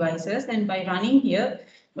multiple devices. And by running here,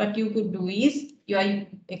 what you could do is you are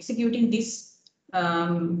executing this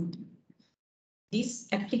this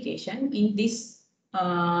application in this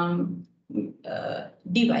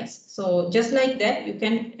device. So just like that, you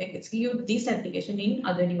can execute this application in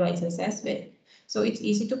other devices as well. So it's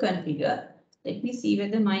easy to configure. Let me see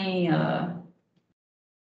whether my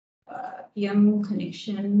PM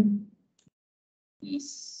connection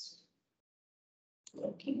is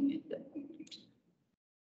working with the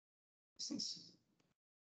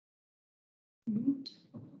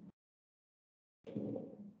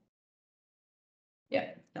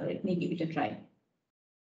yeah, let me give it a try.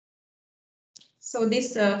 So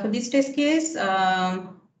this for this test case, I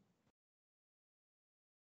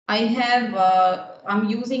have I'm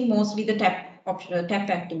using mostly the tap option, tap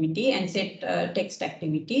activity and set text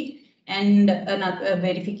activity and another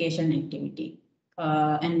verification activity.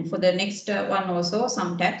 And for the next one also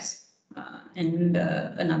some taps and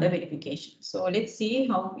another verification. So let's see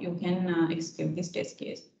how you can execute this test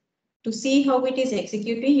case. To see how it is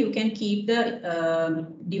executing, you can keep the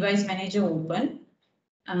device manager open.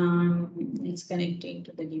 It's connecting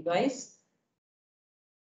to the device.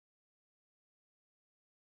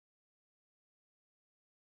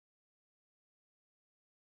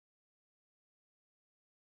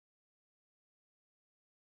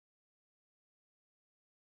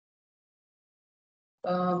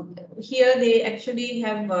 Here they actually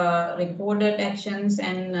have recorded actions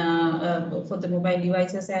and for the mobile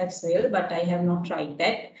devices as well, but I have not tried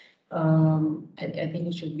that. I think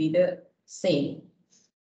it should be the same.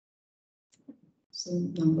 So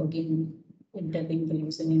I'm logging, entering the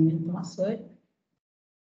username and password.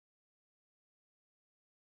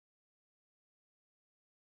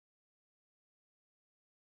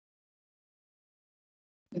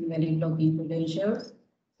 Invalid login credentials.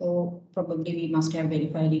 So probably we must have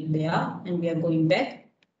verified it there, and we are going back.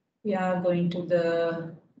 We are going to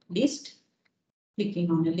the list, clicking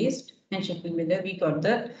on the list and checking whether we got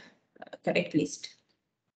the correct list.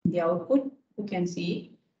 The output, you can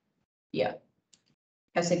see, yeah,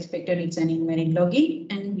 as expected, it's an invalid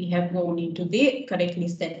login, and we have gone into the correct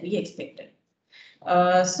list that we expected.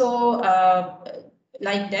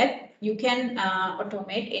 Like that, you can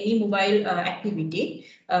automate any mobile activity.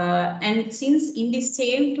 And since in the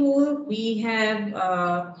same tool, we have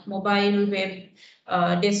mobile web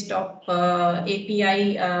desktop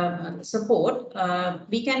API support,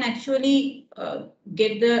 we can actually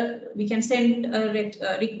we can send a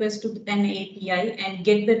request to an API and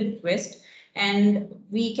get the request and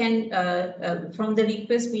we can from the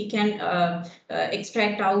request we can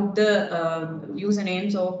extract out the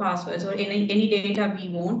usernames or passwords or any data we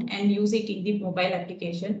want and use it in the mobile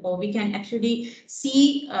application, or we can actually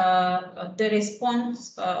see the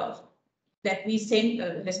response that we send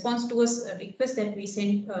response to a request that we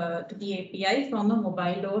send to the API from a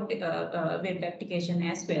mobile or web application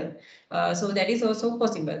as well. So that is also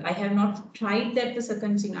possible. I have not tried that the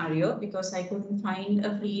second scenario because I couldn't find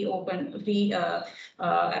a free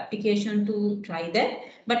application to try that.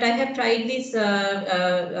 But I have tried this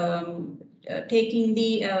taking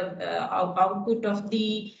the output of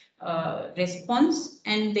the response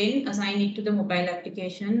and then assign it to the mobile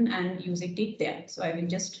application and use it there. So I will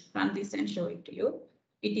just run this and show it to you.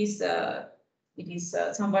 It is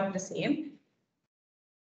somewhat the same.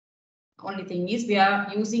 Only thing is we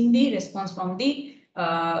are using the response from the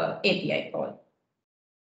API call.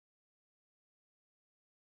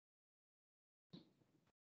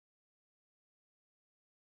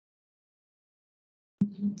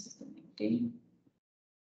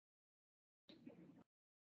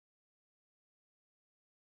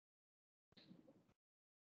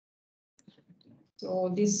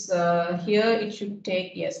 So this here it should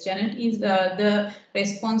take, yes, Janet is the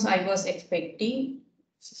response I was expecting.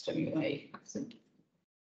 System UI.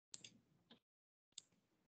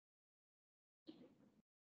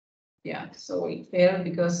 Yeah, so it failed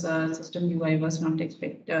because system UI was not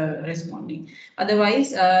responding.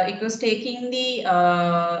 Otherwise, it was taking the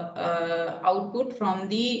output from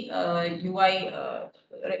the UI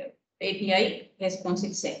API response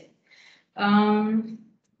itself. And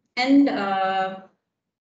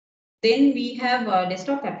then we have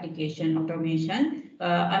desktop application automation.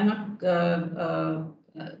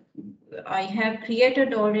 I have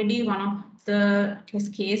created already one of the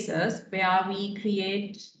test cases where we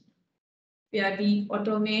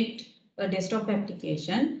automate a desktop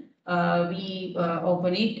application. We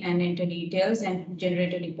open it and enter details and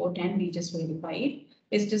generate a report, and we just verify it.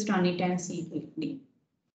 Let's just run it and see quickly.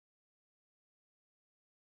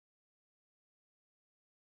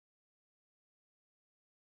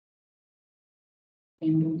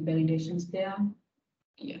 And do validations there.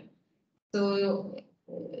 Yeah. So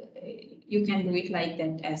you can do it like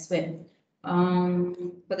that as well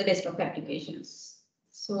for the desktop applications.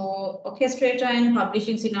 So orchestrator and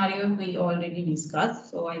publishing scenario we already discussed,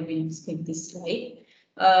 so I will skip this slide.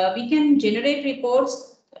 We can generate reports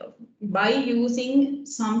by using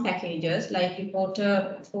some packages like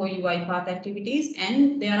Reporter for UiPath activities,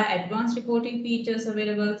 and there are advanced reporting features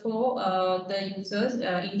available for the users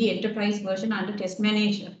in the enterprise version under Test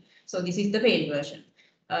Manager. So this is the paid version.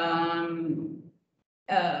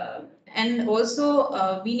 And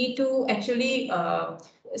also we need to actually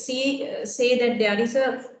say that there is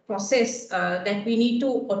a process that we need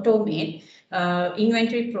to automate,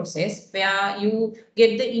 inventory process, where you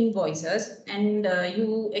get the invoices and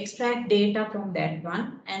you extract data from that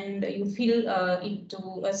one and you fill it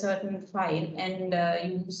to a certain file, and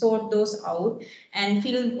you sort those out and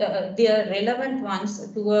fill the relevant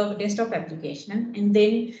ones to a desktop application, and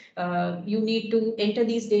then you need to enter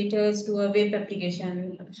these data to a web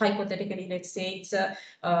application. Hypothetically, let's say it's a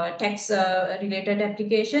tax related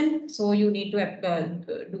application, so you need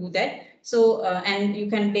to do that. So and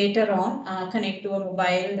you can later on connect to a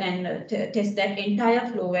mobile and test that entire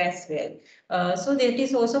flow as well. So that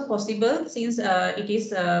is also possible since it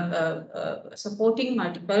is supporting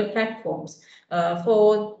multiple platforms.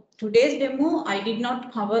 For today's demo, I did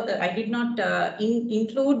not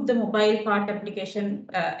include the mobile part application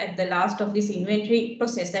at the last of this inventory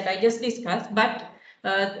process that I just discussed, but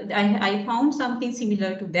I found something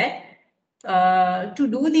similar to that. To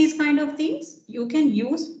do these kind of things, you can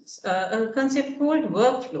use a concept called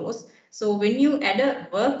workflows. So when you add a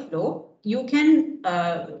workflow, you can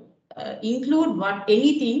include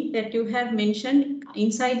anything that you have mentioned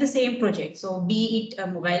inside the same project. So be it a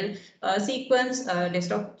mobile sequence,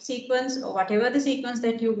 desktop sequence, or whatever the sequence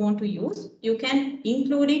that you want to use, you can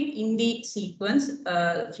include it in the sequence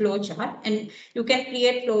flow chart, and you can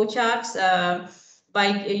create flow charts by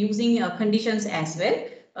using conditions as well.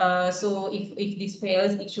 So if this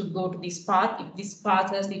fails, it should go to this path. If this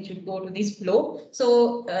passes, it should go to this flow.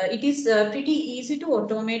 So it is pretty easy to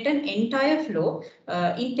automate an entire flow.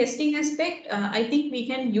 In testing aspect, I think we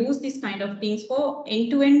can use this kind of things for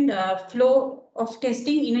end-to-end flow of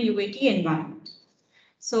testing in a UAT environment.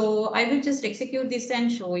 So I will just execute this and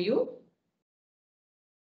show you.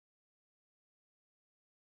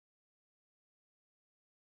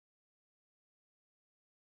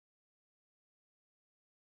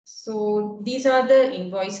 So these are the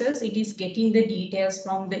invoices. It is getting the details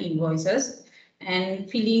from the invoices and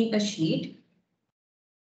filling a sheet.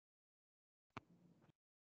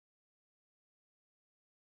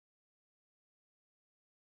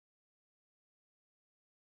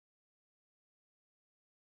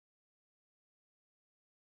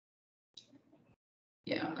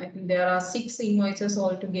 Yeah, I think there are 6 invoices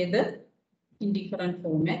altogether in different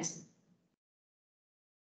formats.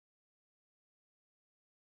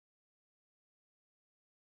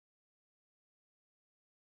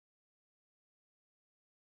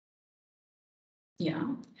 Yeah,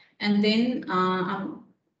 and then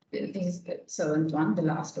this is the 7th one, the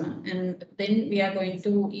last one, and then we are going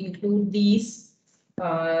to include these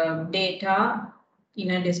data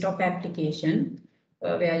in a desktop application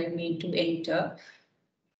where you need to enter.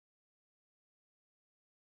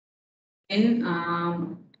 Then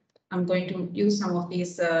I'm going to use some of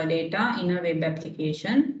these data in a web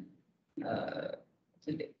application.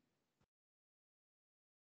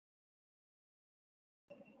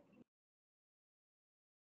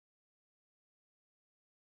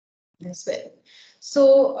 As well.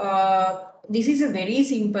 So this is a very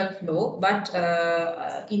simple flow, but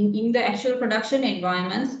in the actual production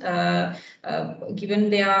environments, given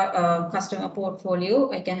their customer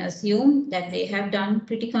portfolio, I can assume that they have done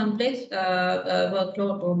pretty complex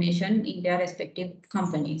workflow automation in their respective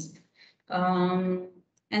companies.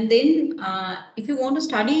 And then if you want to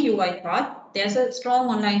study UiPath, there's a strong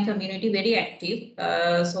online community, very active.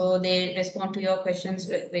 So they respond to your questions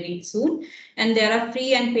very soon. And there are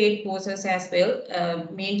free and paid courses as well,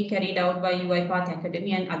 mainly carried out by UiPath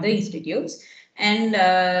Academy and other institutes. And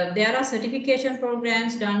there are certification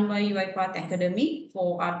programs done by UiPath Academy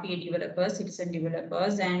for RPA developers, citizen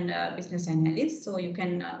developers, and business analysts. So you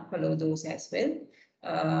can follow those as well.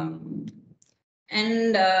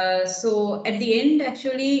 And so at the end,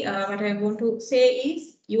 actually, what I want to say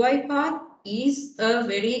is UiPath is a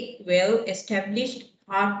very well established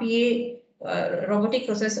RPA robotic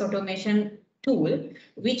process automation tool,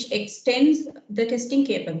 which extends the testing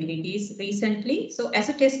capabilities recently. So as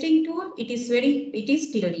a testing tool, it is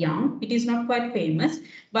still young. It is not quite famous,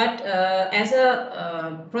 but as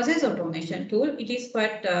a process automation tool, it is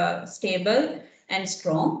quite stable and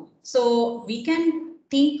strong. So we can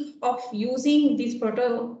think of using these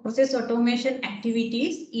process automation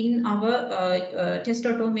activities in our test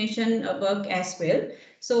automation work as well.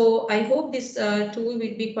 So I hope this tool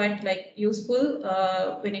will be quite useful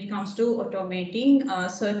when it comes to automating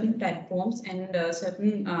certain platforms and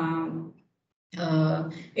certain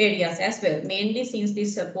areas as well. Mainly since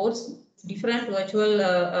this supports different virtual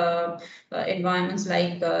environments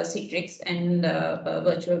like Citrix and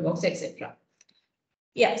VirtualBox, etc.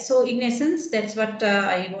 Yeah, so in essence, that's what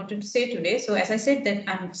I wanted to say today. So as I said, that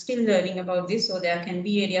I'm still learning about this, so there can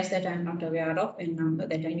be areas that I'm not aware of and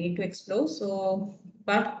that I need to explore. So,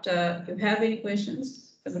 but if you have any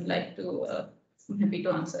questions, I would like to, I'm happy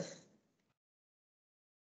to answer.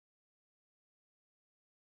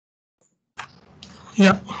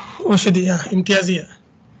 Yeah, Oshadhi, yeah, Imtiaz here.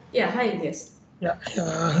 Yeah, hi, yes. Yeah,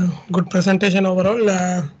 good presentation overall.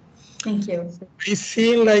 Thank you. I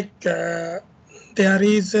feel like there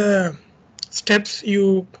is steps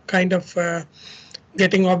you kind of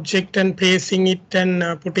getting object and placing it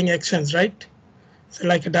and putting actions, right? So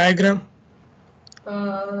like a diagram.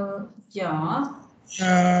 Yeah.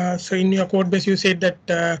 So in your code base, you said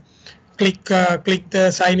that click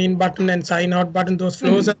the sign in button and sign out button. Those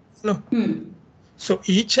flows. No. So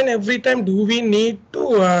each and every time, do we need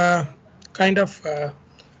to kind of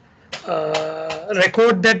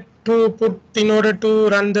record that to put in order to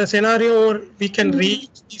run the scenario, or we can reach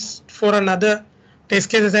this for another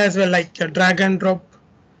test cases as well, like drag and drop?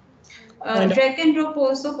 Drag and drop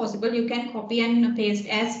also possible. You can copy and paste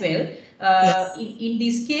as well. In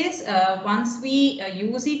this case, once we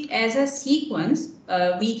use it as a sequence,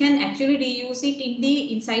 we can actually reuse it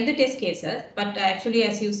inside the test cases. But actually,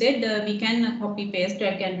 as you said, we can copy paste,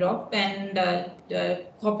 drag and drop, and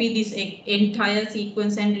copy this entire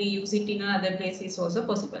sequence and reuse it in another place is also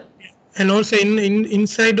possible. And also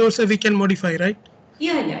inside also we can modify, right?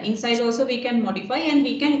 Yeah. Inside also we can modify, and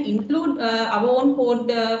we can include our own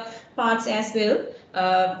code parts as well.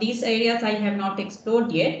 These areas I have not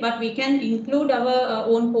explored yet, but we can include our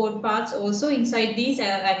own code parts also inside these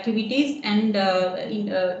activities and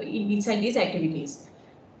inside these activities.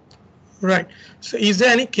 Right. So is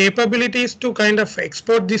there any capabilities to kind of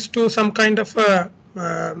export this to some kind of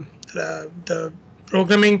the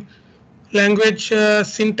programming language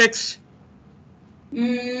syntax?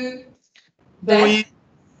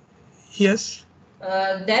 Yes.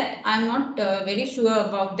 That I'm not very sure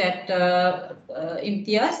about that,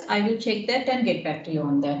 Imtiaz. I will check that and get back to you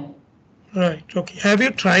on that. Right. Okay. Have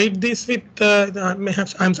you tried this with?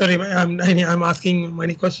 I'm sorry. I'm asking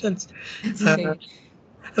many questions. Okay.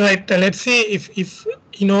 Right. Let's see if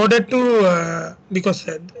in order to because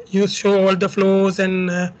you show all the flows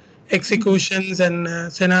and executions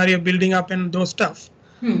and scenario building up and those stuff.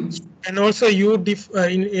 And also you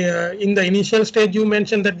in the initial stage you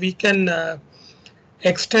mentioned that we can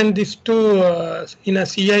extend this to in a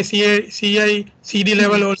CI CD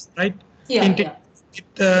level also, right? Yeah.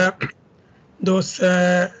 With those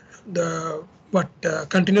the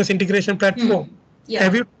continuous integration platform. Yeah.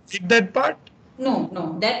 Have you did that part? No,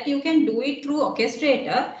 that you can do it through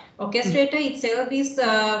Orchestrator. Orchestrator itself is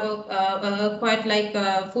quite like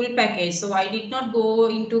a full package. So I did not go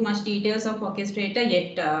into much details of Orchestrator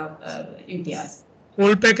yet, Imtiaz.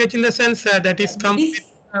 Full package in the sense that is comes with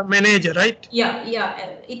manager, right? Yeah.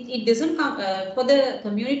 It doesn't come for the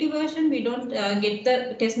community version. We don't get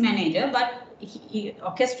the test manager, but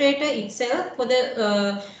Orchestrator itself for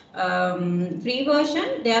the free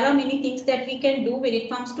version, there are many things that we can do when it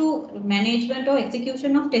comes to management or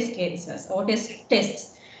execution of test cases or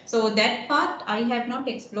tests. So that part I have not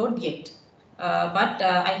explored yet, but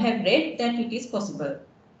I have read that it is possible.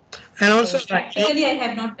 And also, so practically, I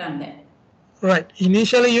have not done that. Right.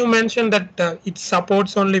 Initially, you mentioned that it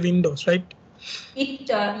supports only Windows, right? It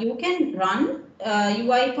you can run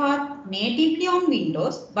UiPath natively on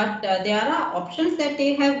Windows, but there are options that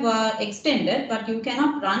they have extended, but you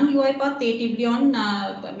cannot run UiPath natively on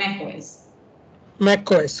macOS.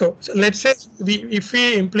 macOS. So let's say if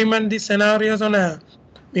we implement these scenarios on a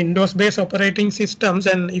Windows-based operating systems,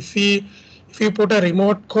 and if we put a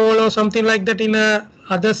remote call or something like that in a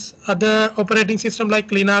other operating system like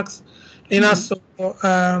Linux,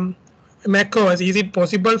 macOS, is it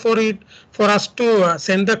possible for us to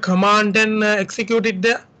send the command and execute it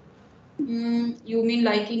there? You mean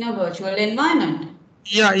like in a virtual environment?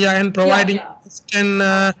 Yeah, and providing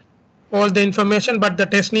all the information, but the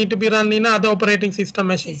test need to be run in other operating system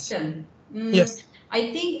machines. Yes. I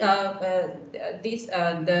think what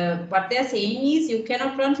they are saying is you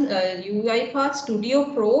cannot run UiPath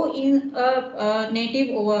Studio Pro in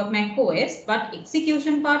native over macOS, but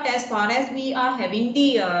execution part, as far as we are having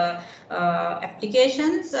the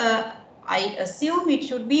applications, I assume it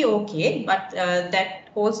should be okay, but that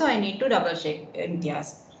also I need to double check,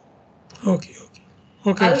 Imtiaz. Okay.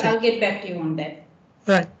 I'll get back to you on that.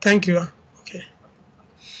 Right. Thank you. Okay.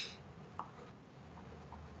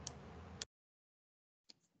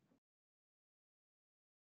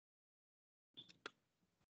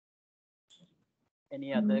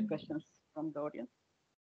 Any other questions from the audience?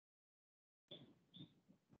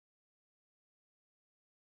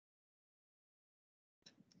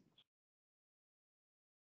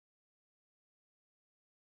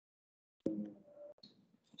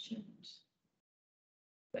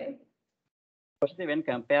 Especially when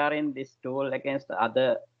comparing this tool against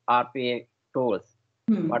other RPA tools,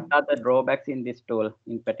 what are the drawbacks in this tool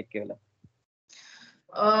in particular?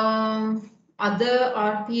 Other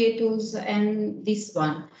RPA tools and this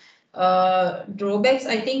one. Drawbacks,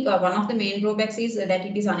 I think one of the main drawbacks is that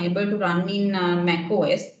it is unable to run in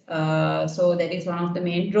macOS. So that is one of the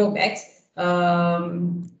main drawbacks.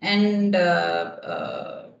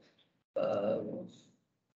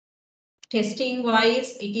 Testing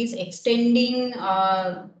wise, it is extending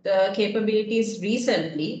the capabilities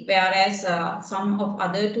recently, whereas some of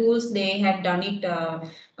other tools, they have done it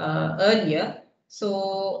earlier.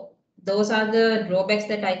 So those are the drawbacks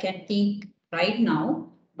that I can think right now,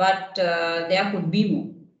 but there could be more.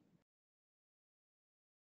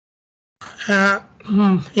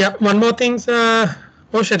 Yeah, one more thing,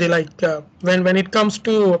 Oshadhi, like when it comes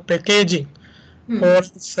to packaging, or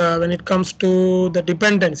when it comes to the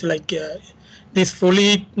dependency, like the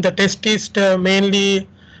test is mainly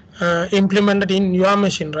implemented in your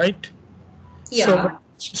machine, right? Yeah.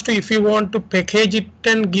 So if you want to package it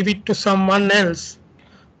and give it to someone else,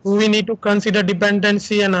 do we need to consider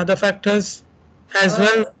dependency and other factors as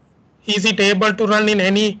well? Is it able to run in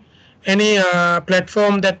any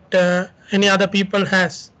platform that any other people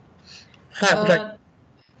have, right?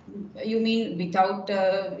 You mean without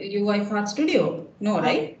UiPath Studio? No,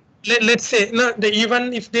 right? Let's say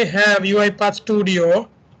even if they have UiPath Studio,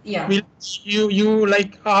 will you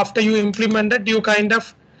like after you implement it, you kind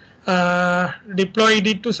of deployed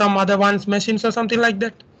it to some other one's machines or something like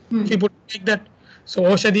that? If you put it like that, so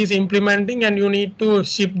Oshadhi is implementing and you need to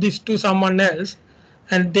ship this to someone else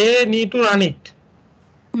and they need to run it.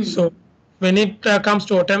 So when it comes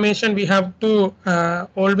to automation, we have to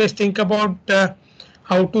always think about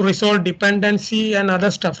how to resolve dependency and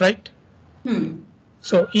other stuff, right?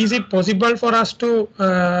 So is it possible for us to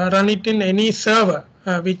run it in any server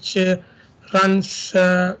which runs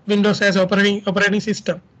Windows as operating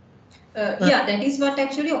system? Yeah, that is what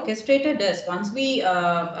actually Orchestrator does. Once we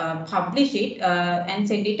publish it and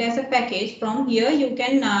send it as a package, from here you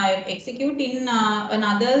can execute in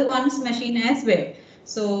another one's machine as well.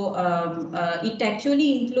 So it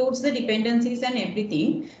actually includes the dependencies and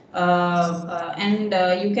everything.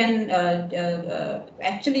 You can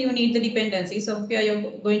actually you need the dependencies. So if you're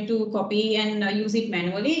going to copy and use it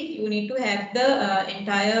manually, you need to have the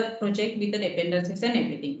entire project with the dependencies and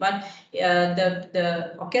everything. But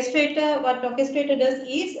the orchestrator, what orchestrator does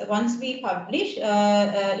is once we publish,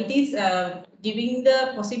 it is giving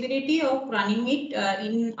the possibility of running it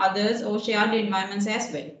in others or shared environments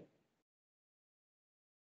as well.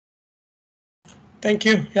 Thank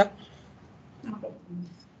you. Yeah.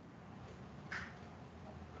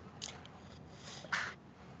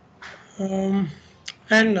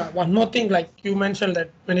 And one more thing, like you mentioned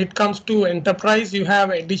that when it comes to enterprise, you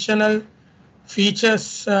have additional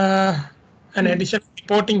features and additional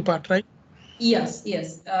reporting part, right? Yes,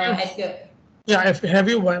 yes. Yeah, if have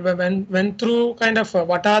you went through kind of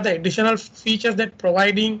what are the additional features that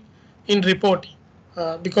providing in reporting?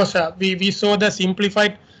 Because we saw the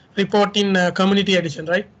simplified report in community edition,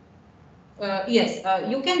 right? Yes,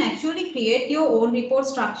 you can actually create your own report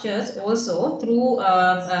structures also through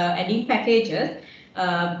adding packages.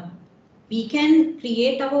 Uh, we can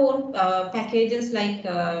create our own packages like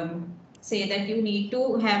say that you need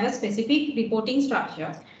to have a specific reporting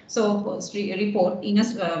structure. So report in a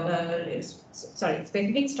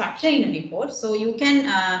specific structure in a report. So you can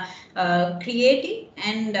create it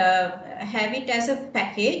and have it as a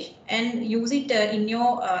package and use it in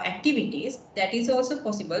your activities. That is also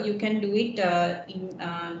possible. You can do it in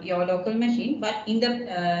your local machine, but in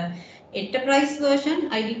the enterprise version,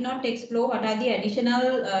 I did not explore what are the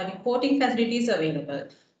additional reporting facilities available.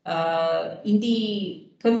 In the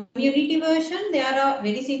community version, there are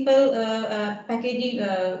very simple packaging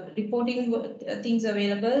reporting things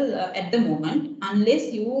available at the moment,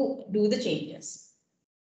 unless you do the changes.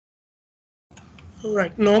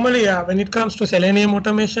 Right. Normally, when it comes to Selenium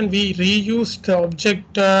automation, we reuse the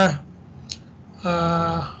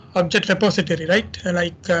object repository, right?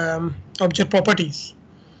 Like object properties.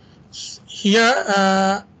 Here,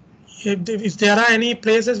 if there are any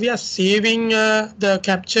places we are saving the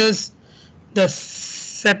captures, the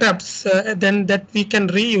setups, then that we can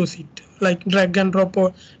reuse it, like drag and drop,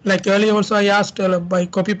 or like earlier also I asked by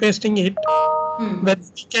copy pasting it, but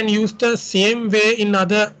we can use the same way in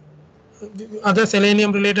other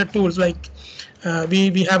Selenium related tools, like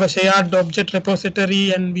we have a shared object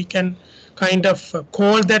repository and we can kind of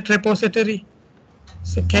call that repository.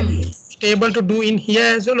 So can it able to do in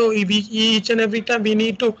here as well, or each and every time we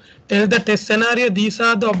need to tell the test scenario these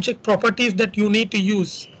are the object properties that you need to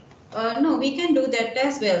use? No, we can do that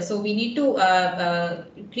as well. So we need to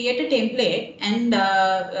create a template and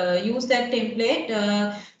use that template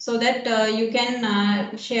so that you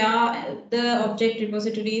can share the object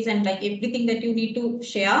repositories and like everything that you need to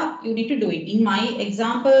share, you need to do it. In my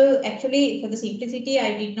example, actually for the simplicity,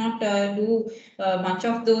 I did not do much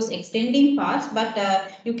of those extending parts, but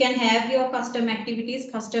you can have your custom activities,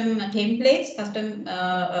 custom templates, custom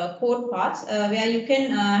code parts where you can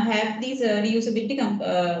have these reusability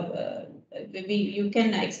you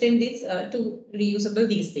can extend this to reusable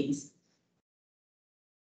these things.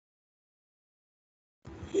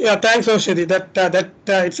 Yeah, thanks, Oshadhi. That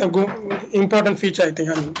it's a good, important feature, I think.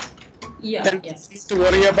 I mean, yeah, yes. Need to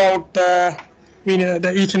worry about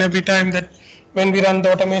each and every time that when we run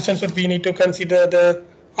the automation, so we need to consider the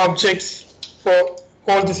objects for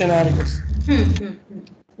all the scenarios.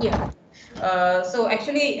 Yeah. So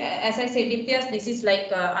actually, as I said, Divyas, this is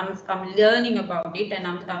like I'm learning about it, and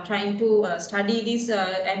I'm trying to study this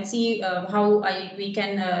and see how we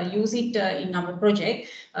can use it in our project.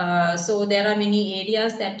 So there are many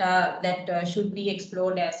areas that should be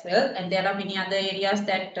explored as well, and there are many other areas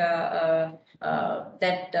that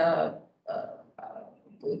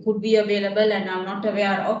could be available and I'm not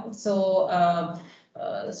aware of. So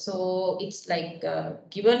it's like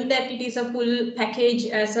given that it is a full package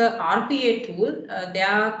as a RPA tool,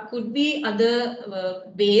 there could be other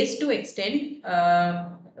ways to extend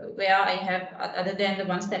where I have other than the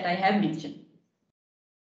ones that I have mentioned.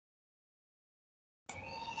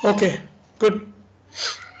 Okay, good.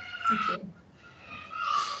 Okay.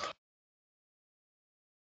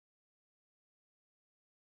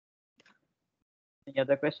 Any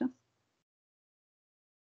other questions?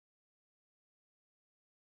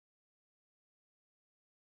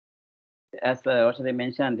 As Oshadhi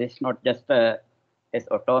mentioned, this is not just this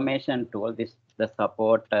automation tool. This the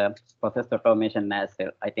support process automation as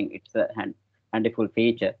well. I think it's a handful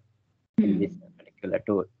feature in this particular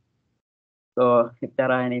tool. So if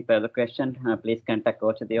there are any further questions, please contact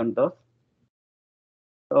Oshadhi on those.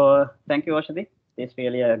 So thank you, Oshadhi. This is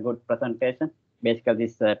really a good presentation. Basically,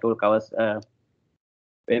 this tool covers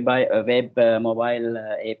web, mobile,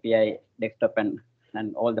 API, desktop,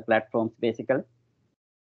 and all the platforms. Basically,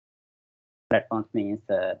 platforms means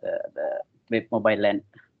the web, mobile, and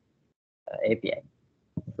API.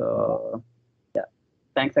 So yeah,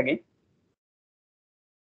 thanks again.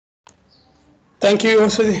 Thank you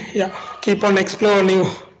also. Yeah, keep on exploring new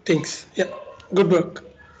things. Yeah, good work.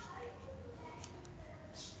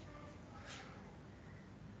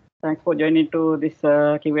 Thanks for joining to this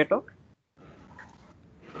QA talk.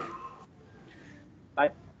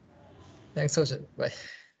 Bye. Thanks, Oshadhi. Bye.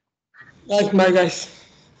 Bye, guys.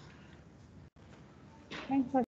 Thanks for